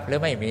ทรัพย์หรือ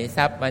ไม่มีท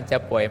รัพย์มันจะ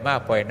ป่วยมาก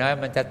ป่วยน้อย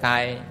มันจะตา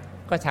ย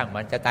ก็ช่าง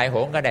มันจะตายโห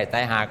งก็ได้ตา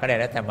ยหาก็ได้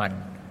แล้วแต่มัน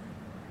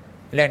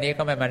เรื่องนี้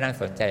ก็ไม่มานั่ง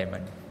สนใจมั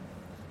น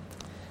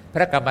พ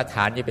ระกรรมฐ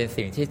านจะเป็น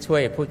สิ่งที่ช่ว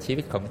ยผู้ชี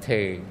วิตของเธ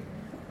อ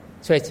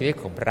ช่วยชีวิต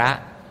ของพระ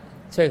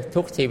ช่วย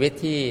ทุกชีวิต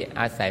ที่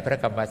อาศัยพระ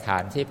กรรมฐา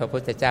นที่พระพุ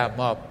ทธเจ้า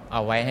มอบเอ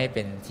าไว้ให้เ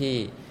ป็นที่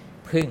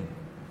พึ่ง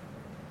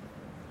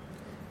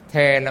เธ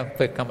อลอง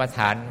ฝึกกรรมฐ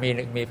าน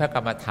มีพระก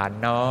รรมฐาน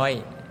น้อย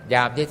ย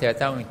ามที่เธอ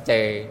ต้องเจ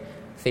อ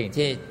สิ่ง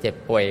ที่เจ็บ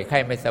ป่วยไข้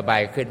ไม่สบา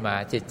ยขึ้นมา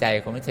จิตใจ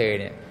ของเธอ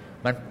เนี่ย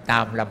มันตา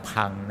มลำ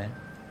พังนะ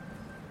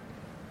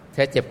เธ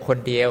อเจ็บคน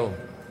เดียว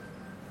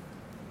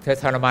เธอ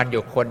ทรมานอ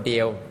ยู่คนเดี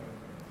ยว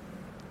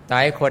ต่อ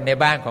ให้คนใน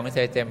บ้านของเธ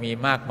อจะมี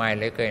มากมายเ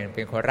หลือเกินเ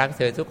ป็นคนรักเ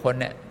ธอทุกคน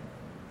เนี่ย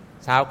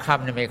เช้าค่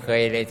ำเนี่ยไม่เค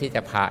ยเลยที่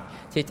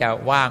จะ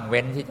ว่างเ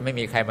ว้นที่จะไม่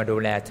มีใครมาดู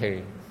แลเธอ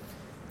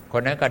ค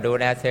นนั้นก็ดู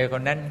แลเธอค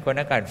นนั้น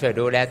ก็ช่วย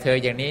ดูแลเธอ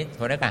อย่างนี้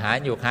คนนั้นก็หา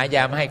อยู่หาย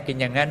ามาให้กิน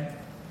อย่างนั้น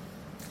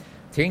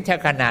ถึง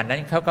ขนาดนั้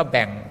นเขาก็แ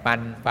บ่งปัน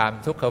ความ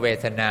ทุกขเว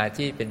ทนา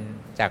ที่เป็น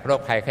จากโร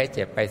คภัยไข้เ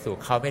จ็บไปสู่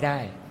เขาไม่ได้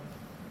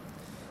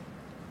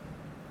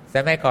ส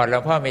มัยก่อนหลว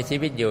งพ่อมีชี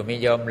วิตอยู่มี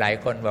โยมหลาย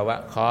คนบอกว่า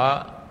ขอ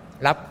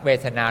รับเว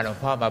ทนาหลวง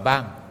พ่อมาบ้า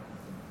ง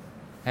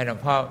ให้หลวง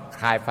พ่อ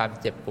คลายความ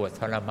เจ็บปวด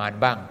ทรมาน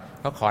บ้าง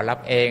เขาขอรับ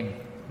เอง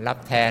รับ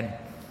แทน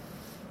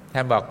ท่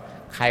านบอก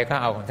ใครก็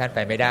เอาของท่านไป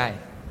ไม่ได้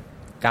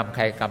กรรมใค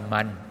รกรรม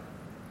มัน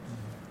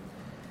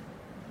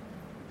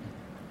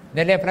ใน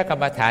เรื่องพระกร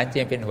รมฐาน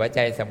จึงเป็นหัวใจ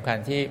สำคัญ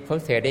ที่พวก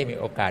เธอได้มี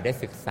โอกาสได้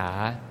ศึกษา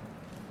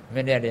ไ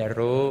ม่ได้เรียน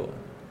รู้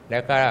แล้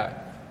วก็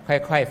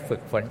ค่อยๆฝึ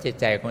กฝนจิต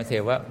ใจของเธ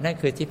อว่านั่น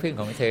คือที่พึ่ง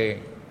ของเธอ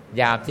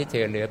ยามที่เธ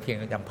อเหลือเพียง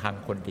ลำพัง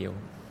คนเดียว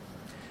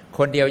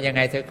ยังไ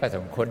งเธอก็ต้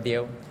องคนเดีย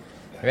ว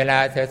เวลา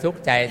เธอทุกข์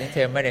ใจเธ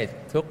อไม่ได้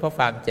ทุกข์เพราะค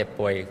วามเจ็บ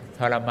ป่วยท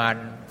รมาน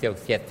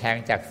เสียดแทง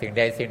จากสิ่งใ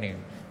ดสิ่งหนึ่ง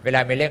เวลา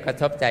มีเรื่องกระ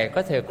ทบใจ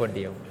ก็เธอคนเ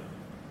ดียว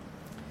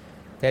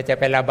เธอจะ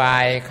ไประบา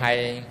ยใคร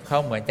เขา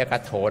เหมือนจะกร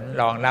ะโถน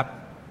รองรับ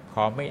ข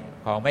อ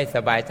งไม่ส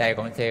บายใจข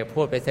องเธอ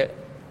พูดไปเถอะ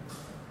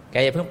แก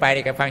อย่าเพิ่งไปดิ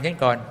แกฟังฉัน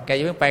ก่อนแกอ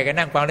ย่าเพิ่งไปแก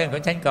นั่งฟังเรื่องขอ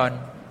งฉันก่อน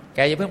แก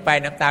อย่าเพิ่งไป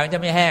น้ำตามันจะ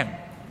ไม่แห้ง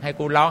ให้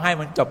กูร้องให้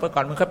มันจบไปก่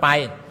อนมึงค่อยไป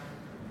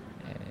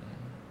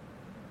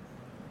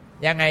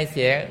ยังไงเ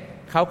สีย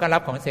เขาก็รั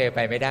บของเธอไป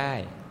ไม่ได้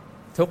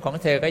ทุกข์ของ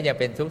เธอก็ยัง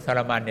เป็นทุกข์ทร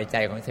มานในใจ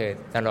ของเธอ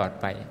ตลอด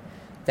ไป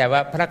แต่ว่า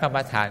พระกรรม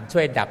ฐานช่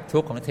วยดับทุ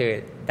กข์ของเธอ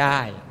ได้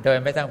โดย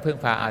ไม่ต้องพึ่ง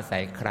พาอาศั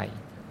ยใคร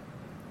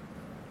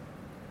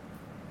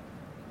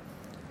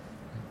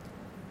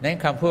นั้น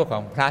คำพูดขอ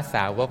งพระส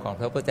าวกของ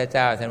พระพุทธเ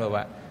จ้าท่านบอก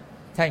ว่า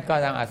ท่านก็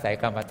ต้องอาศัย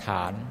กรรมฐ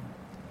าน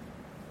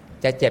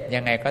จะเจ็บยั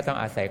งไงก็ต้อง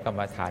อาศัยกรร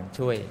มฐาน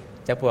ช่วย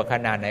จะปวดข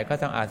นาดไหนก็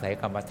ต้องอาศัย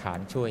กรรมฐาน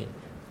ช่วย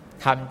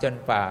ทำจน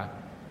กว่า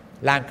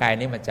ร่างกาย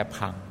นี้มันจะ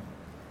พัง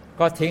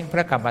ก็ทิ้งพ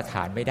ระกรรมฐ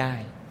านไม่ได้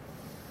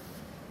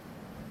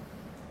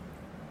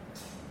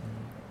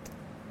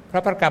เพรา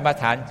ะพระกรรม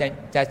ฐาน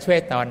จะช่วย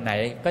ตอนไหน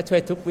ก็ช่ว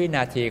ยทุกวิน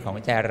าทีของ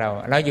ใจ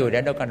เราอยู่แล้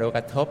วโดนก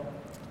ระทบ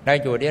เรา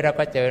อยู่ที่เรา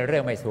ก็เจอเรื่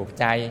องไม่ถูก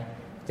ใจ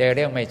เจอเ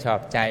รื่องไม่ชอบ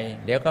ใจ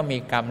เดี๋ยวก็มี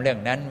กรรมเรื่อง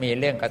นั้นมี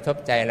เรื่องกระทบ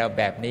ใจเรา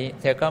แบบนี้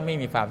เธอก็ไม่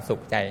มีความสุ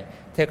ขใจ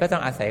เธอก็ต้อ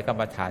งอาศัยกรร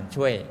มฐาน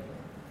ช่วย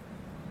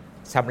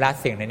ชำระ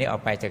สิ่งนี้ออ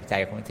กไปจากใจ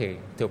ของเธอ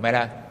ถูกไหม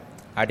ล่ะ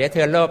เดี๋ยวเธ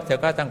อโลภเธอ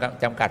ก็ต้อง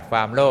จำกัดคว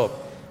ามโลภ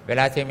เว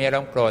ลาเธอมีอาร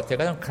มณ์โกรธเธอ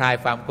ก็ต้องคลาย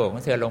ความโกรธขอ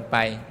งเธอลงไป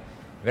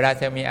เวลาเ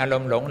ธอมีอาร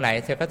มณ์หลงไหล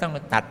เธอก็ต้อง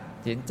ตัด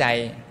สินใจ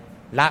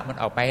ละมัน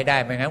ออกไปให้ได้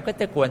ไม่งั้นก็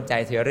จะกวนใจ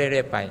เธอเ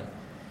รื่อยๆไป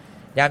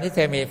ยามที่เธ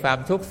อมีความ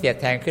ทุกข์เสียด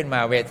แทงขึ้นมา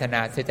เวทนา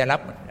เธอจะ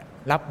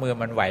รับมือ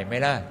มันไหวไหม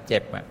ล่ะเจ็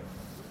บ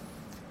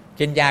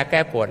กินยาแก้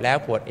ปวดแล้ว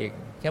ปวดอีก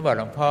ฉันบอก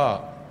หลวงพ่อ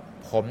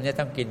ผมจะ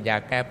ต้องกินยา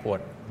แก้ปวด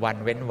วัน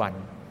เว้นวัน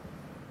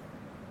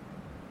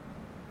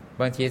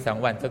บางที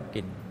2 วันต้อง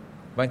กิน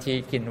บางที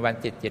กินวัน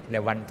จิตเล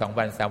ยวัน2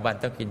 วัน3 วัน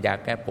ต้องกินยา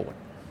แก้ปวด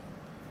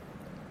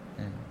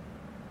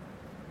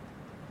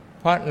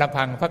เพราะลำ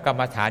พังพระกรร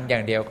มฐานอย่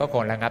างเดียวก็ค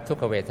งระงับทุก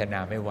ขเวทนา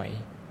ไม่ไหว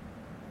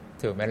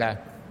ถูกไหมล่ะ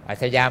อาจ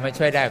จะยาไม่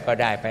ช่วยได้ก็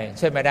ได้ไป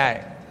ช่วยไม่ได้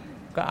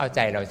ก็เอาใจ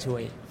เราช่ว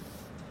ย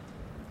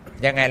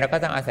ยังไงเราก็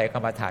ต้องอาศัยกร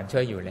รมฐานช่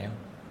วยอยู่แล้ว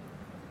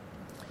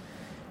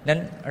นั้น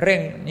เรื่อ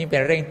งนี้เป็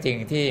นเรื่องจริง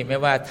ที่ไม่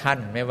ว่าท่าน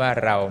ไม่ว่า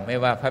เราไม่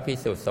ว่าพระภิก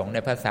ษุสงฆ์ใน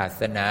พระศา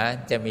สนา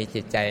จะมี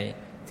จิตใจ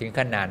ถึง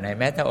ขนาดไหน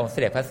แม้แต่องค์เส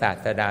ด็จพระศา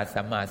สดา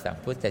สัมมาสัม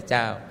พุทธเ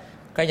จ้า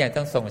ก็ยัง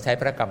ต้องทรงใช้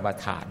พระกรรม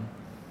ฐาน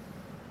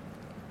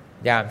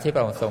ยามที่พร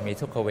ะองค์ทรงมี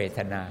ทุกขเวท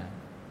นา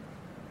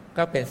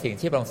ก็เป็นสิ่ง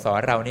ที่พระองค์สอน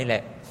เรานี่แหล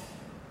ะ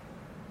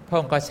พระ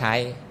องค์ก็ใช้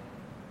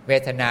เว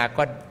ทนา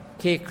ก็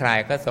คลี่คลาย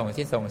ก็ทรง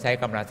ที่ทรงใช้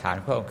กรรมฐาน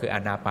พระองค์คืออา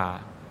นาปา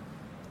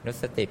นุ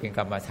สติเป็นก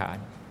รรมฐาน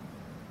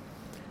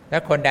และ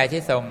คนใด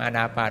ที่ทรงอาน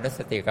าปานุส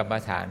ติกรรม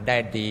ฐานได้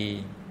ดี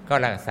ก็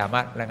สาม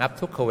ารถระงับ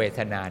ทุกขเวท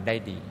นาได้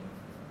ดี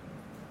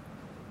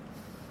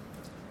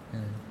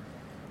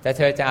แต่เ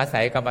ธอจะอา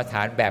ศัยกรรมฐ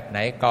านแบบไหน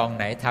กองไ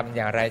หนทำอ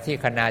ย่างไรที่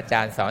คณาจ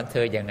ารย์สอนเธ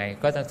ออย่างไง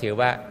ก็ต้องถือ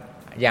ว่า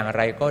อย่างไ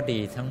รก็ดี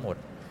ทั้งหมด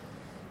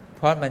เพ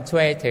ราะมันช่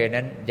วยให้เธอ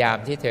นั้นยาม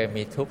ที่เธอ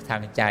มีทุกข์ทา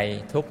งใจ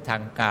ทุกข์ทา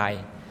งกาย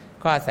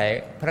ก็อาศัย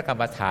พระกรร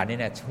มฐานนี่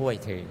นะช่วย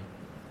เธอ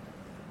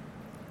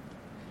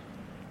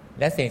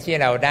และสิ่งที่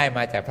เราได้ม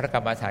าจากพระกร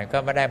รมฐานก็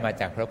ไม่ได้มา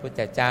จากพระพุทธ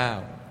เจ้า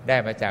ได้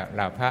มาจากเห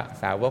ล่าพระ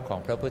สาวกของ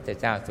พระพุทธ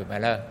เจ้าถูกไหม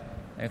ล่ะ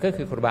นั่นก็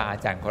คือครูบาอา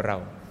จารย์ของเรา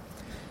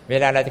เว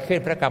ลาเราจะขึ้น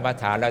พระกรรม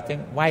ฐานเราจึง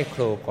ไหว้ค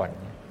รูก่อน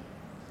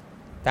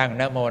ตั้ง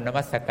นะโมน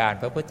มัสการ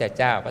พระพุทธ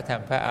เจ้าพระธรร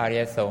มพระอริ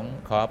ยสงฆ์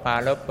ขอปรา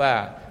รภว่า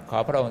ขอ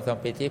พระองค์ทรง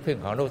เป็นที่พึ่ง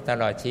ของลูกต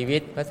ลอดชีวิ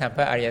ตพระธรรมพ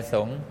ระอริยส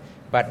งฆ์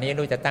บัดนี้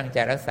ลูกจะตั้งใจ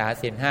รักษา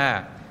ศีล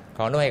 5ข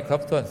องลูกให้คร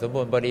บถ้วนสม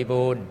บูรณ์บริ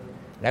บูรณ์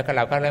แล้วก็เ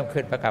ราก็เริ่ม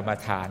ขึ้นพระกรรม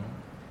ฐาน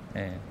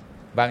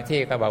บางที่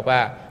ก็บอกว่า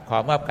ขอ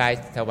มอบกาย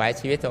ถวาย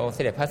ชีวิตต่อองค์ส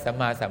มเด็จพระสัม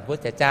มาสัมพุท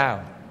ธเจ้า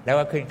แล้ว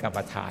ก็ขึ้นกรรม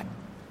ฐาน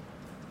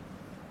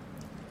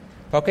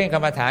พอขึ้นกร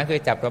รมฐานคือ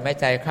จับลมหาย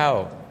ใจเข้า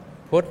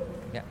พุทธ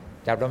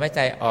จับลมหายใ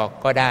จออก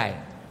ก็ได้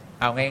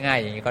เอาง่าย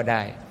ๆอย่างนี้ก็ไ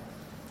ด้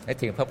แล้ว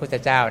ถึงพระพุทธ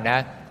เจ้านะ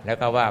แล้ว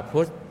ก็ว่า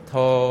พุทโธ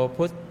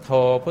พุทโธ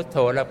พุทโธ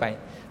แล้วไป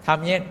ท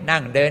ำนี้นั่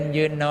งเดิน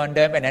ยืนนอนเ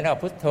ดินไปไหนแล้วก็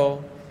พุทโธ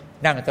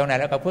นั่งตรงไหน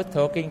แล้วก็พุทโธ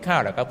กินข้า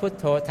วแล้วก็พุท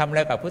โธทำแ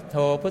ล้วก็พุทโธ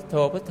พุทโธ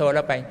พุทโธแ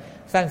ล้วไป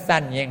สั้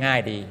นๆง่าย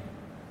ๆดี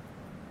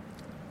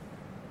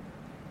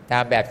ตา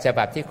มแบบฉ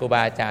บับที่ครูบ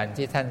าอาจารย์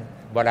ที่ท่าน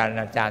โบราณ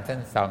อาจารย์ท่าน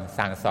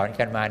สั่งสอน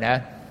กันมานะ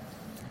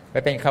ไป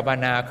เป็นค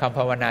ำภ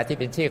าวนาที่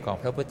เป็นชื่อของ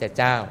พระพุทธ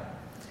เจ้า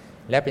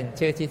และเป็น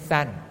ชื่อที่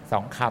สั้น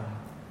2 ค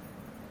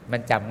ำมั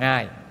นจำง่า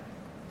ย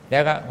แล้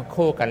วก็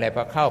คู่กันเลยพ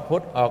อเข้าพุ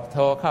ทออกโธ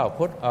เข้า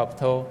พุทออก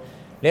โธ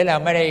หรือเรา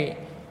ไม่ได้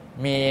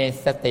มี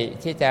สติ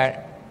ที่จะ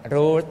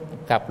รู้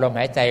กับลม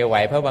หายใจไหว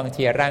เพราะบาง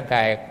ทีร่างก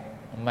าย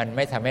มันไ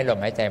ม่ทำให้ลม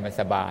หายใจมัน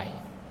สบาย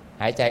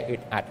หายใจอึ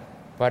ดอัด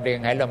พอดึง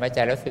หายลมหายใจ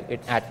แล้วรู้สึกอึ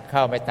ดอัดเข้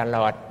าไม่ตล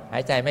อดหา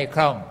ยใจไม่ค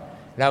ล่อง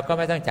เราก็ไ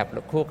ม่ต้องจับ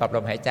คู่กับล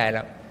มหายใจแ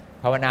ล้ว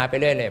ภาวนาไป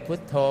เรื่อยเลยพุท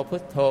โธพุ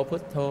ทโธพุ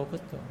ทโธพุ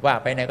ทโธว่า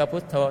ไปไหนก็พุ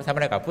ทโธทำอ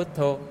ะไรกับพุทโ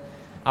ธ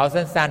เอา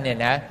สั้นๆเนี่ย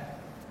นะ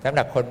สำห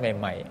รับคนใ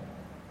หม่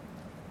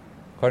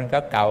ๆคนก็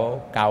เ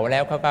ก่าแล้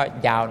วเขาก็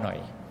ยาวหน่อย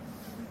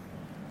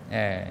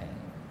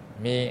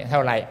มีเท่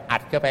าไหร่อั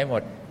ดก็ไปหม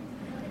ด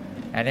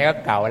อันนี้ก็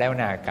เก่าแล้ว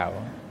นะเก่า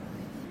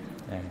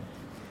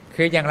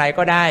คืออย่างไร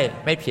ก็ได้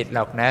ไม่ผิดหร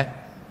อกนะ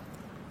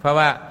เพราะ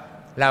ว่า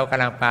เราก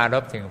ำลังปราร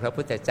ภถึงพระ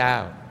พุทธเจ้า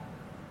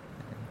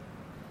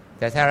แ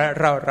ต่ถ้า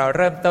เราเ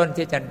ริ่มต้น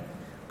ที่จะ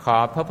ขอ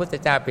พระพุทธ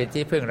เจ้าเป็น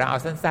ที่พึ่งเราเอา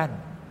สั้น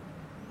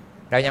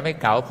ๆเรายังไม่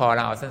เก่าพอเร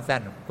าเอาสั้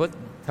นๆพุท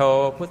โธ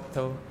พุทโธ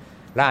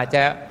เราอาจจ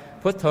ะ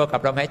พุทโธกับ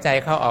ลมหายใจ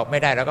เข้าออกไม่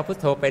ได้เราก็พุท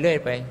โธไปเรื่อย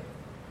ไป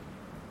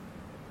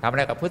ทำอะไ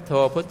รกับพุทโธ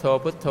พุทโธ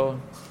พุทโธ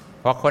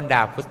พอคนด่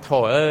าพุทโธ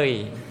เอ้ย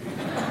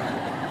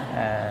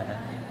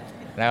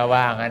แล้ว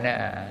ว่างั้นนะ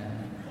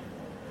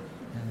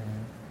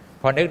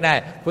พอนึกได้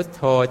พุทโ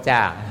ธจ้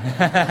า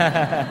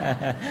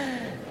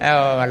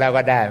เรา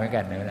ก็ได้เหมือน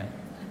กันนะ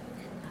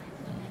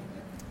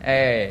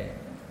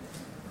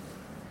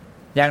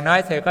อย่างน้อย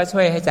เธอก็ช่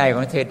วยให้ใจข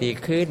องเธอดี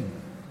ขึ้น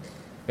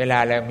เวลา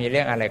เรามีเ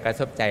รื่องอะไรกระ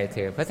ทบใจเธ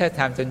อเพราะเธอ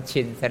ทำจน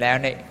ชินซะแล้ว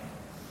เนี่ย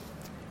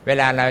เว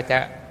ลาเราจะ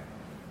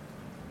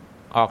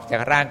ออกจา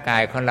กร่างกา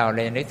ยของเราเ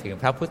ลยนึกถึง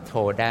พระพุทโธ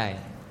ได้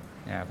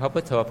พระพุ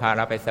ทโธพาเ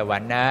ราไปสวร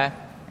รค์นะ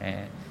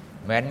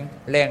เหมือน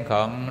เรื่องข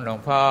องหลวง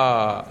พ่อ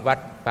วัด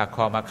ปากค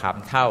ลองมะขาม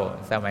เท่า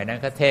สมัยนั้น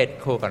ก็เทศ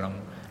คู่กับ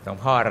หลวง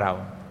พ่อเรา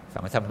ส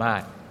องธรรมา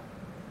ส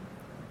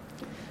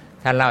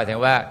ท่านเล่าถึง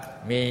ว่า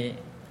มี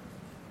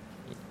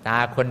ตา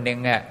คนหนึ่ง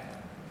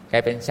แก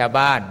เป็นชาว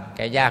บ้านแก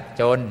ยาก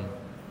จน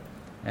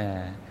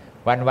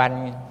วัน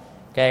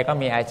ๆแกก็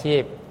มีอาชี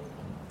พ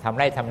ทำ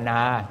ไร่ทำน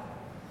า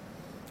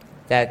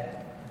แต่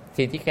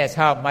สิ่งที่แกช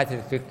อบมากที่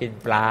สุดคือกิน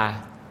ปลา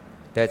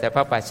โดยเฉพ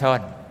าะปลาช่อ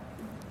น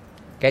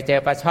แกเจอ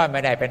ปลาช่อนไ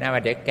ม่ได้เป็นอะไร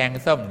เดี๋ยวแกง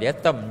ส้มเดี๋ยว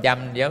ต้มย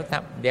ำเดี๋ย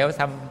ว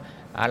ท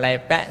ำอะไร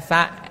แปะซ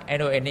ะไอ้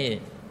นู่นไอ้นี่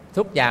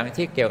ทุกอย่าง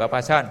ที่เกี่ยวกับปล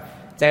าช่อน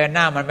เจอห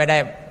น้ามันไม่ได้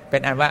เป็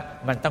นอันว่า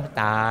มันต้อง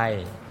ตาย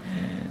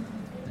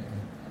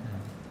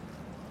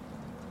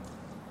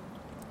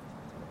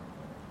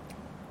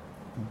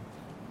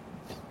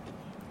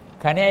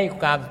คราวนี้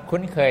ความ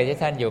คุ้นเคยที่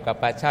ท่านอยู่กับ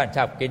ปลาช่อนช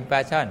อบกินปลา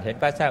ช่อนเห็น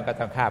ปลาช่อนก็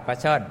ต้องฆ่าปลา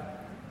ช่อน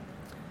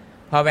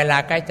พอเวลา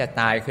ใกล้จะ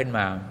ตายขึ้นม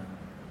า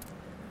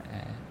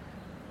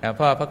หลวง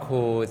พ่อพระค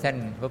รูท่าน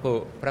พร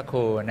ะค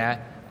รูนะ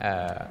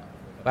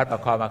วัดประ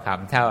คองมะขา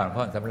มเท่าหลวง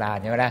พ่อสำราญ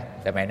ใช่ไหมล่ะ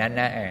สมัยนั้น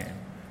นะ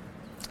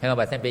ท่านก็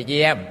บอกท่านไปเ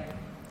ยี่ยม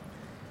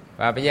พ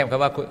อไปเยี่ยมเขา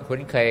ว่าคุ้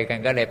นเคยกัน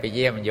ก็เลยไปเ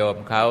ยี่ยมโยม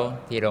เขา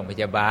ที่โรงพ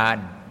ยาบาล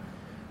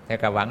ท่าน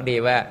ก็หวังดี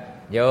ว่า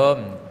โยม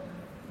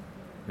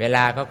เวล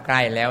าเขาใก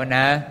ล้แล้วน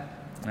ะ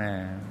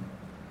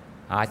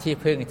หาที่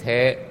พึ่งเธ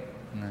อ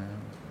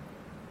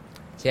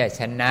เชื่อ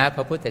ฉันนะพ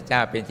ระพุทธเจ้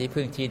าเป็นที่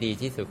พึ่งที่ดี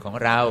ที่สุดของ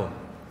เรา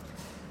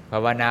ภา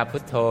วนาพุ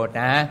ทโธ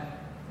นะ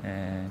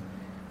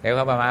แล้ว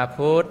ก็ภาวนา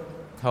พุท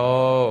โธ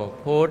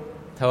พุท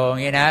โธอย่า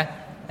งนี้นะ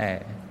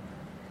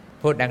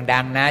พูดดั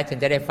งๆนะฉัน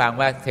จะได้ฟัง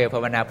ว่าเธอภา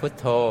วนาพุท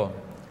โธ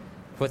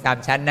พูดตาม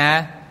ฉันนะ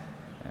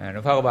หลว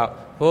งพ่อก็บอก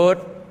พุท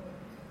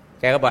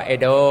แกก็บอกไอ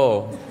โด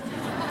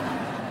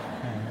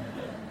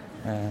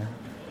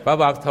พอ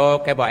บอกโธ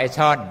แกบอกไอ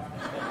ช่อน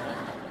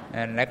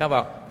แล้วก็บ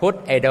อกพุท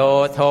ไอโด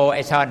โธไอ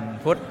ช่อน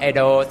พุทไอโ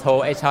ดโธ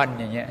ไอช่อน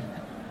อย่างเงี้ย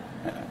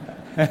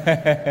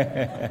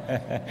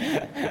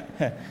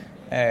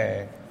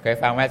เคย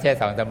ฟังไหมเทศ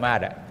สองธรรมาส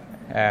อ่ะ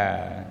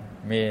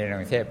มีหลว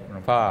งเทพหลว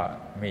งพ่อ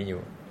มีอ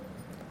ยู่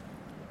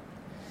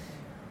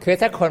คือ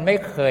ถ้าคนไม่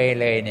เคย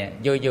เลยเนี่ย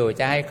อยู่ๆ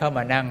จะให้เข้าม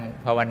านั่ง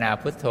ภาวนา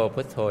พุทโธ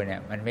พุทโธเนี่ย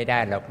มันไม่ได้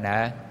หรอกนะ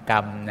กร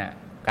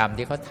รม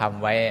ที่เขาท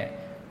ำไว้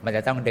มันจ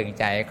ะต้องดึง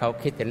ใจให้เขา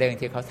คิดแต่เรื่อง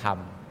ที่เขาท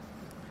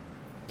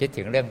ำคิด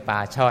ถึงเรื่องปลา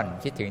ช่อน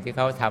คิดถึงที่เ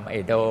ขาทำไอ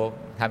โด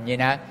ทำนี้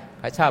นะ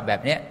เขาชอบแบ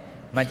บเนี้ย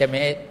มันจะมี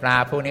ปลา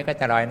พวกนี้ก็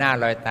จะลอยหน้า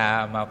ลอยตา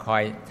มาคอ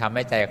ยทำใ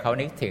ห้ใจเขา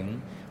นึกถึง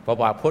พอ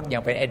บอกพุทธยั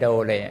งเป็นไอโด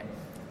เลย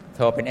โธ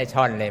เป็นไอ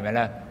ช่อนเลยไหม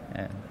ล่ะ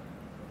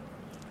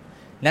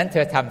นั้นเธ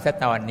อทำซะ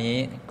ตอนนี้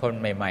คน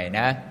ใหม่ๆ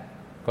นะ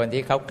คน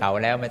ที่เขาเก่า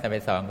แล้วไม่ต้องไป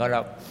สอนเขาหร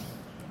อก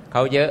เข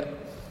าเยอะ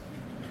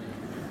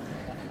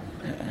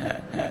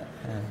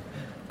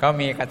ก็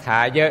มีคาถา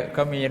เยอะ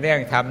ก็มีเรื่อง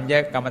ทำเยอ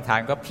ะกรรมฐาน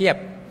ก็เพียบ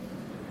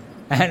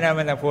นั่นไ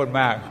ม่ต้องพูด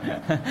มาก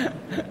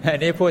อัน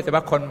นี้พูดเฉพ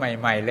าะคนใ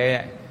หม่ๆเลย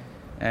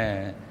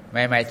ใ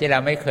หม่ๆที่เรา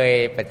ไม่เคย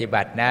ปฏิ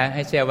บัตินะใ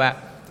ห้เชื่อว่า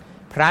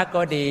พระ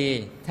ก็ดี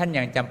ท่าน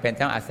ยังจำเป็น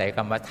ต้องอาศัยก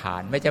รรมฐา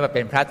นไม่ใช่ว่าเ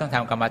ป็นพระต้องท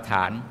ำกรรมฐ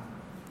าน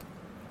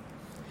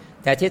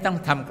แต่ที่ต้อง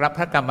ทำพ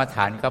ระกรรมฐ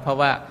านก็เพราะ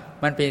ว่า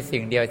มันเป็นสิ่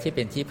งเดียวที่เ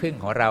ป็นที่พึ่ง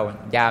ของเรา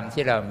ยาม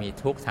ที่เรามี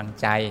ทุกข์ทาง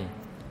ใจ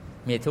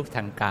มีทุกข์ท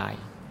างกาย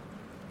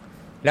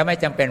แล้วไม่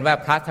จำเป็นว่า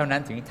พระเท่านั้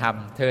นถึงท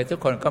ำเธอทุก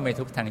คนก็มี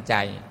ทุกข์ทางใจ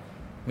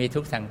มีทุ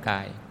กข์ทางก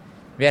าย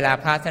เวลา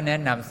พระท่านแนะ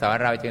นำสอน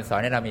เราจึงสอน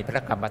ให้เรามีพร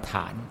ะกรรมฐ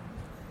าน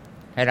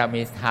ให้เรา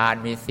มีทาน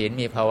มีศีล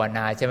มีภาวน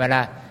าใช่ไหม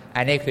ล่ะอั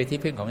นนี้คือที่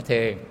พึ่งของเธ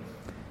อ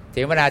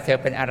ถึงเวลาเธอ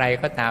เป็นอะไร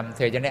ก็ตามเ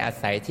ธอจะได้อา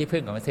ศัยที่พึ่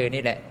งของเธอ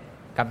นี่แหละ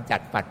กำจัด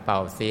ปัดเป่า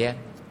เสีย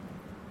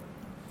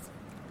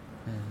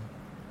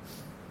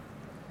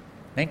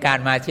นั้นการ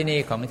มาที่นี่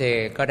ของเธอ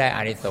ก็ได้อ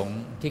านิสงส์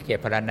ที่เก็บ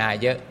ภาวนา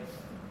เยอะ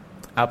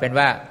เอาเป็น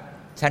ว่า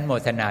ฉันโม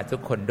ทนาทุ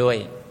กคนด้วย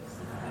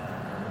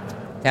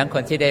ทั้งค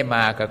นที่ได้ม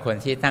ากับคน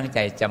ที่ตั้งใจ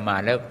จะมา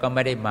แล้วก็ไ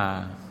ม่ได้มา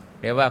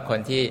หรือว่าคน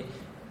ที่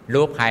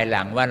รู้ภายห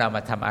ลังว่าเราม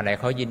าทำอะไร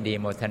เขายินดี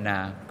โมทนา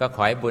ก็ข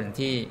อให้บุญ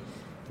ที่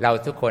เรา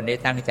ทุกคนได้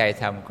ตั้งใจ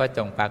ทำก็จ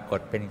งปรากฏ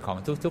เป็นของ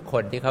ทุกๆค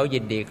นที่เขายิ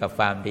นดีกับค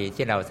วามดี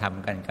ที่เราท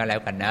ำกันก็แล้ว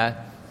กันนะ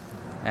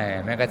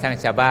แม้กระทั่ง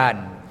ชาวบ้าน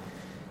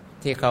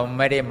ที่เขา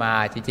ไม่ได้มา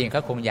จริงๆเข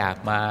าคงอยาก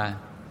มา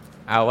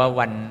เอาว่า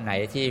วันไหน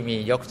ที่มี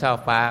ยกช่อ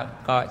ฟ้า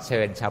ก็เชิ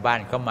ญชาวบ้าน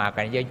เข้ามา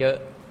กันเยอะ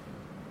ๆ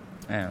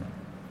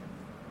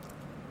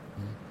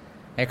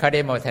ให้เขาไ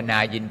ด้โมทนา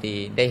ยินดี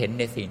ได้เห็น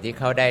ในสิ่งที่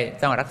เขาได้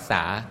ต้องรักษ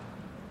า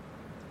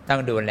ต้อ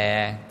งดูแล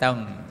ต้อง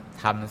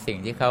ทำสิ่ง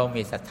ที่เขา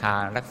มีศรัทธา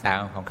รักษา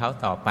ของเขา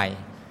ต่อไป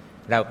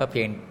เราก็เ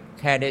พียง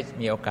แค่ได้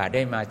มีโอกาสไ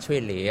ด้มาช่วย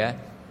เหลือ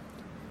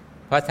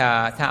เพราะ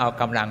ถ้าเอา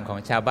กำลังของ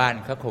ชาวบ้าน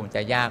เขาคงจ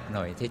ะยากห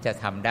น่อยที่จะ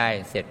ทำได้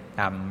เสร็จ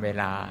ตามเว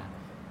ลา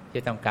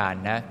ที่ต้องการ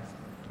นะ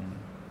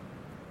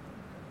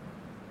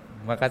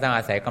มันก็ต้องอ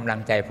าศัยกำลั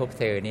งใจพวก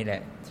เธอนี่แหล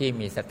ะที่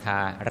มีศรัทธา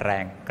แร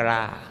งกล้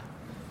า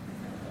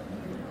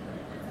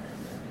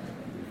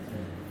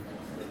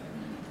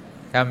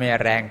ถ้าไม่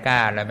แรงกล้า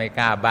เราไม่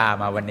กล้าบ้า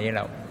มาวันนี้เร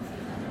า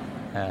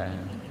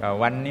ก็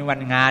วันนี้วั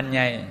นงานไ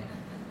ง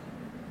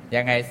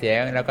ยังไงเสีย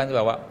เราก็จะบ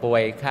อกว่าป่ว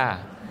ยค่ะ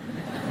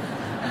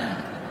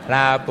ล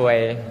าป่วย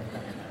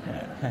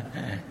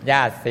ญ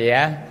าติเสีย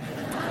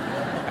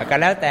ก็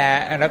แล้วแต่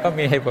เราก็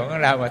มีเหตุผลขอ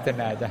งเราโมท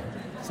นาจ้ะ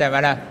ใช่ไหม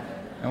ล่ะ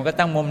มันก็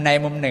ต้องมุมใน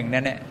มุมหนึ่ง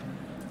นั่นแหละ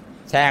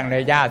แช่งเล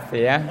ยญาติเ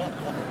สีย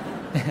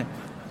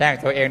แช่ง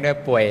ตัวเองด้วย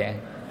ป่วย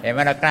เห็นไหม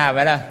เรากล้าไหม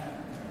ล่ะ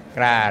ก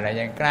ล้าอะไร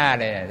ยังกล้า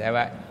เลยแต่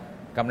ว่า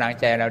กำลัง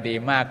ใจเราดี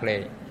มากเลย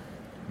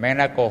แม้เ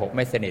ราโกหกไ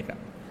ม่สนิทหรอก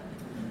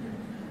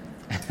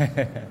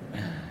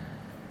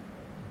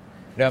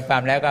รวมควา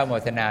มแล้วก็โม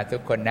ทนาทุ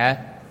กคนนะ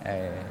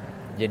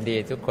ยินดี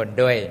ทุกคน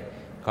ด้วย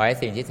ขอให้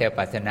สิ่งที่เธอป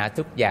รารถนา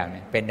ทุกอย่าง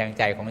เป็นดัง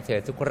ใจของเธอ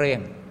ทุกเรื่อ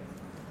ง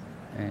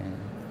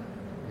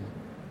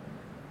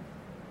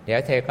เดี๋ยว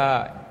เธอก็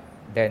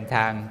เดินท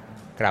าง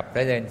กลับแ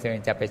ล้วเดิน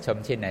จะไปชม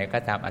ที่ไหนก็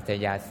ตามอัธ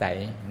ยาศัย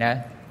นะ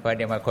เพราะเ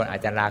ดี๋ยวบางคนอา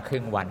จจะลาค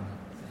รึ่งวัน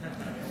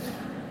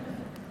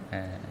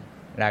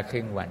ลาค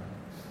รึ่งวัน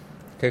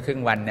คือครึ่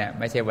งวันเนี่ย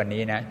ไม่ใช่วัน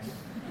นี้นะ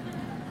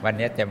วัน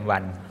นี้เต็มวั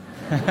น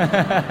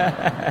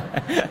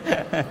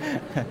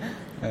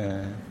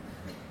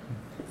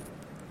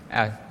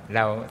เร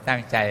าตั้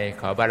งใจ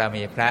ขอบาร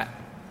มีพระ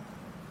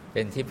เ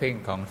ป็นที่พึ่ง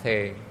ของเธ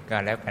อก็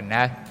แล้วกันน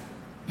ะ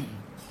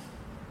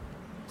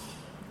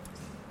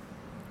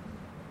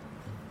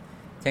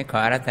ฉันขอ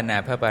อาราธนา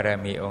พระบาร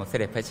มีองค์เส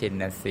ด็จพระชิ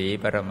นสีห์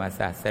บรมศ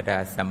าสดา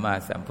สัมมา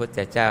สัมพุทธ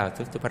เจ้า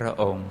ทุกๆพระ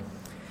องค์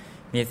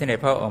มีเสด็จ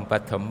พระองค์ป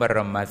ฐมบร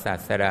มศา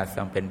สดาท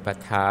รงเป็นประ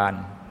ธาน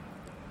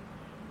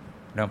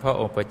หลวงพ่อ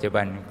องค์ปัจจุ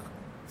บัน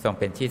ทรง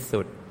เป็นที่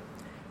สุด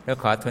และ ก็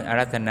ขอทูลอา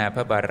ราธนาพ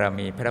ระบาร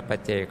มีพระปัจ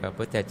เจกพระ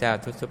พุทธเจ้า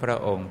ทุกพระ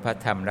องค์พระ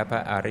ธรรมและพร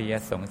ะอริย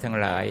สงฆ์ทั้ง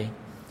หลาย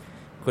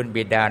คุณ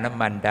บิดาและ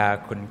มารดา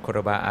คุณค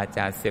รูบาอาจ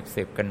ารย์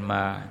สืบกันม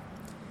า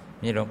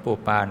มีหลวงปู่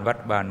ปานวัด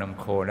บางนม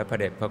โคและพระ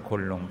เดชพระคุ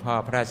ณหลวงพ่อ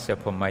พระราช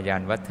พรหมยา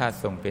นวัดท่า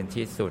ทรงเป็น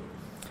ที่สุด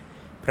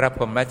พระพ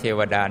รหมเทว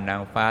ดานา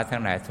งฟ้าทั้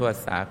งหลายทั่ว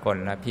สากล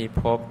และพิ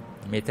ภพ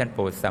มีท่าน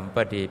ปู่สัมป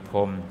ดีพร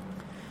หม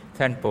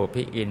ท่านปู่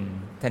พิอินทร์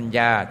ท่าน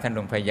ย่าท่านหล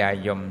วงพญา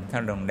ยมท่า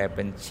นหลวงนาย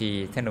บัญชี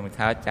ท่านหลวง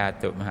ท้าวจา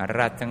ตุมหาร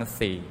าชทั้ง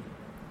สี่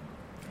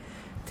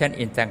ท่าน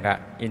อิน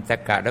ท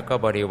กะและก็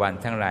บริวาร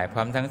ทั้งหลายพร้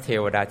อมทั้งเท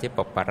วดาที่ป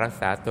กปักรัก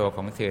ษาตัวข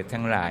องเธอ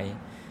ทั้งหลาย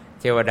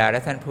เทวดาแล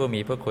ะท่านผู้มี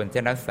พระคุณ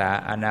ที่รักษา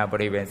อาณาบ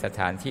ริเวณสถ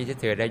านที่ที่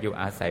เธอได้อยู่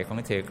อาศัยของ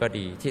เธอก็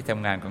ดีที่ท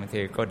ำงานของเธ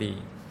อก็ดี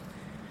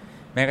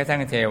แม้กระทั่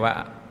งเ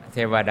ท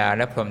วดาแ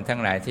ละพรหมทั้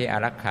งหลายที่อา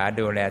รักขา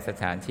ดูแลส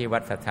ถานที่วั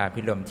ดสัทธา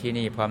ภิรมย์ที่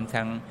นี่พร้อม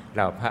ทั้งเห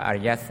ล่าพระอ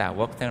ริยสาว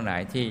กทั้งหลา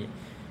ยที่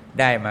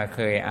ได้มาเค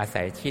ยอา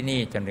ศัยที่นี่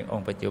จนถึงอ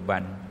งค์ปัจจุบั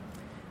น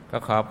ก็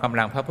ขอกำ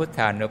ลังพระพุทธ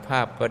านุภ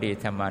าพก็ดี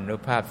ธรรมานุ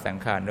ภาพสัง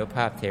ฆานุภ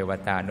าพเทว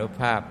ตานุ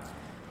ภาพ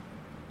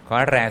ขอ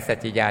แรงสัจ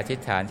จยาธิ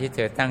ษฐานที่เธ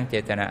อตั้งเจ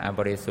ตนาอัน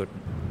บริสุทธิ์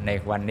ใน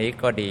วันนี้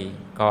ก็ดี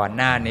ก่อน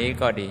หน้านี้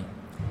ก็ดี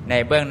ใน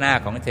เบื้องหน้า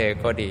ของเธอ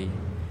ก็ดี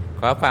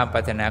ขอความปร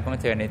ารถนาของ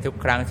เธอในทุก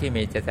ครั้งที่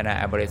มีเจตนา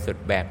อันบริสุท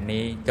ธิ์แบบ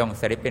นี้จง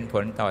สำเร็จเป็นผ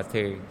ลต่อเธ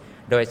อ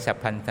โดยฉับ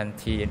พลันทัน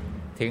ที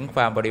ถึงค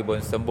วามบริบูร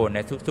ณ์สมบูรณ์ใน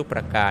ทุกๆป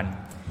ระการ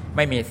ไ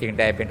ม่มีสิ่ง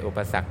ใดเป็นอุป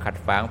สรรคขัด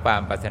ขวางควา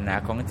มปรารถนา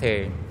ของเธอ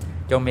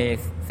จงมี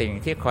สิ่ง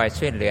ที่คอย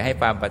ช่วยเหลือให้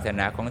ความปรารถ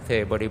นาของเธ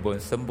อบริบูร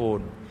ณ์สมบูร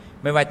ณ์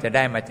ไม่ว่าจะไ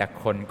ด้มาจาก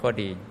คนก็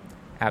ดี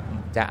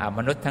จะม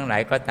นุษย์ทั้งหลา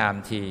ยก็ตาม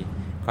ที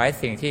ขอให้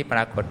สิ่งที่ปร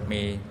ากฏ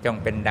มีจง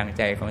เป็นดังใ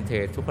จของเธ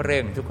อทุกเรื่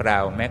องทุกรา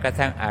วแม้กระ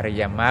ทั่งอริ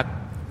ยมรรค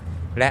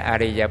และอ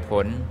ริยผ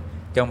ล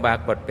จงปรา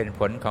กฏเป็นผ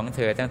ลของเธ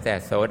อตั้งแต่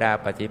โสดา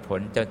ปัตติผล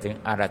จนถึง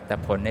อรหัต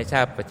ผลในช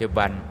าติปัจจุ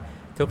บัน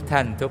ทุกท่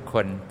านทุกค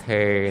นเท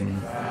อญ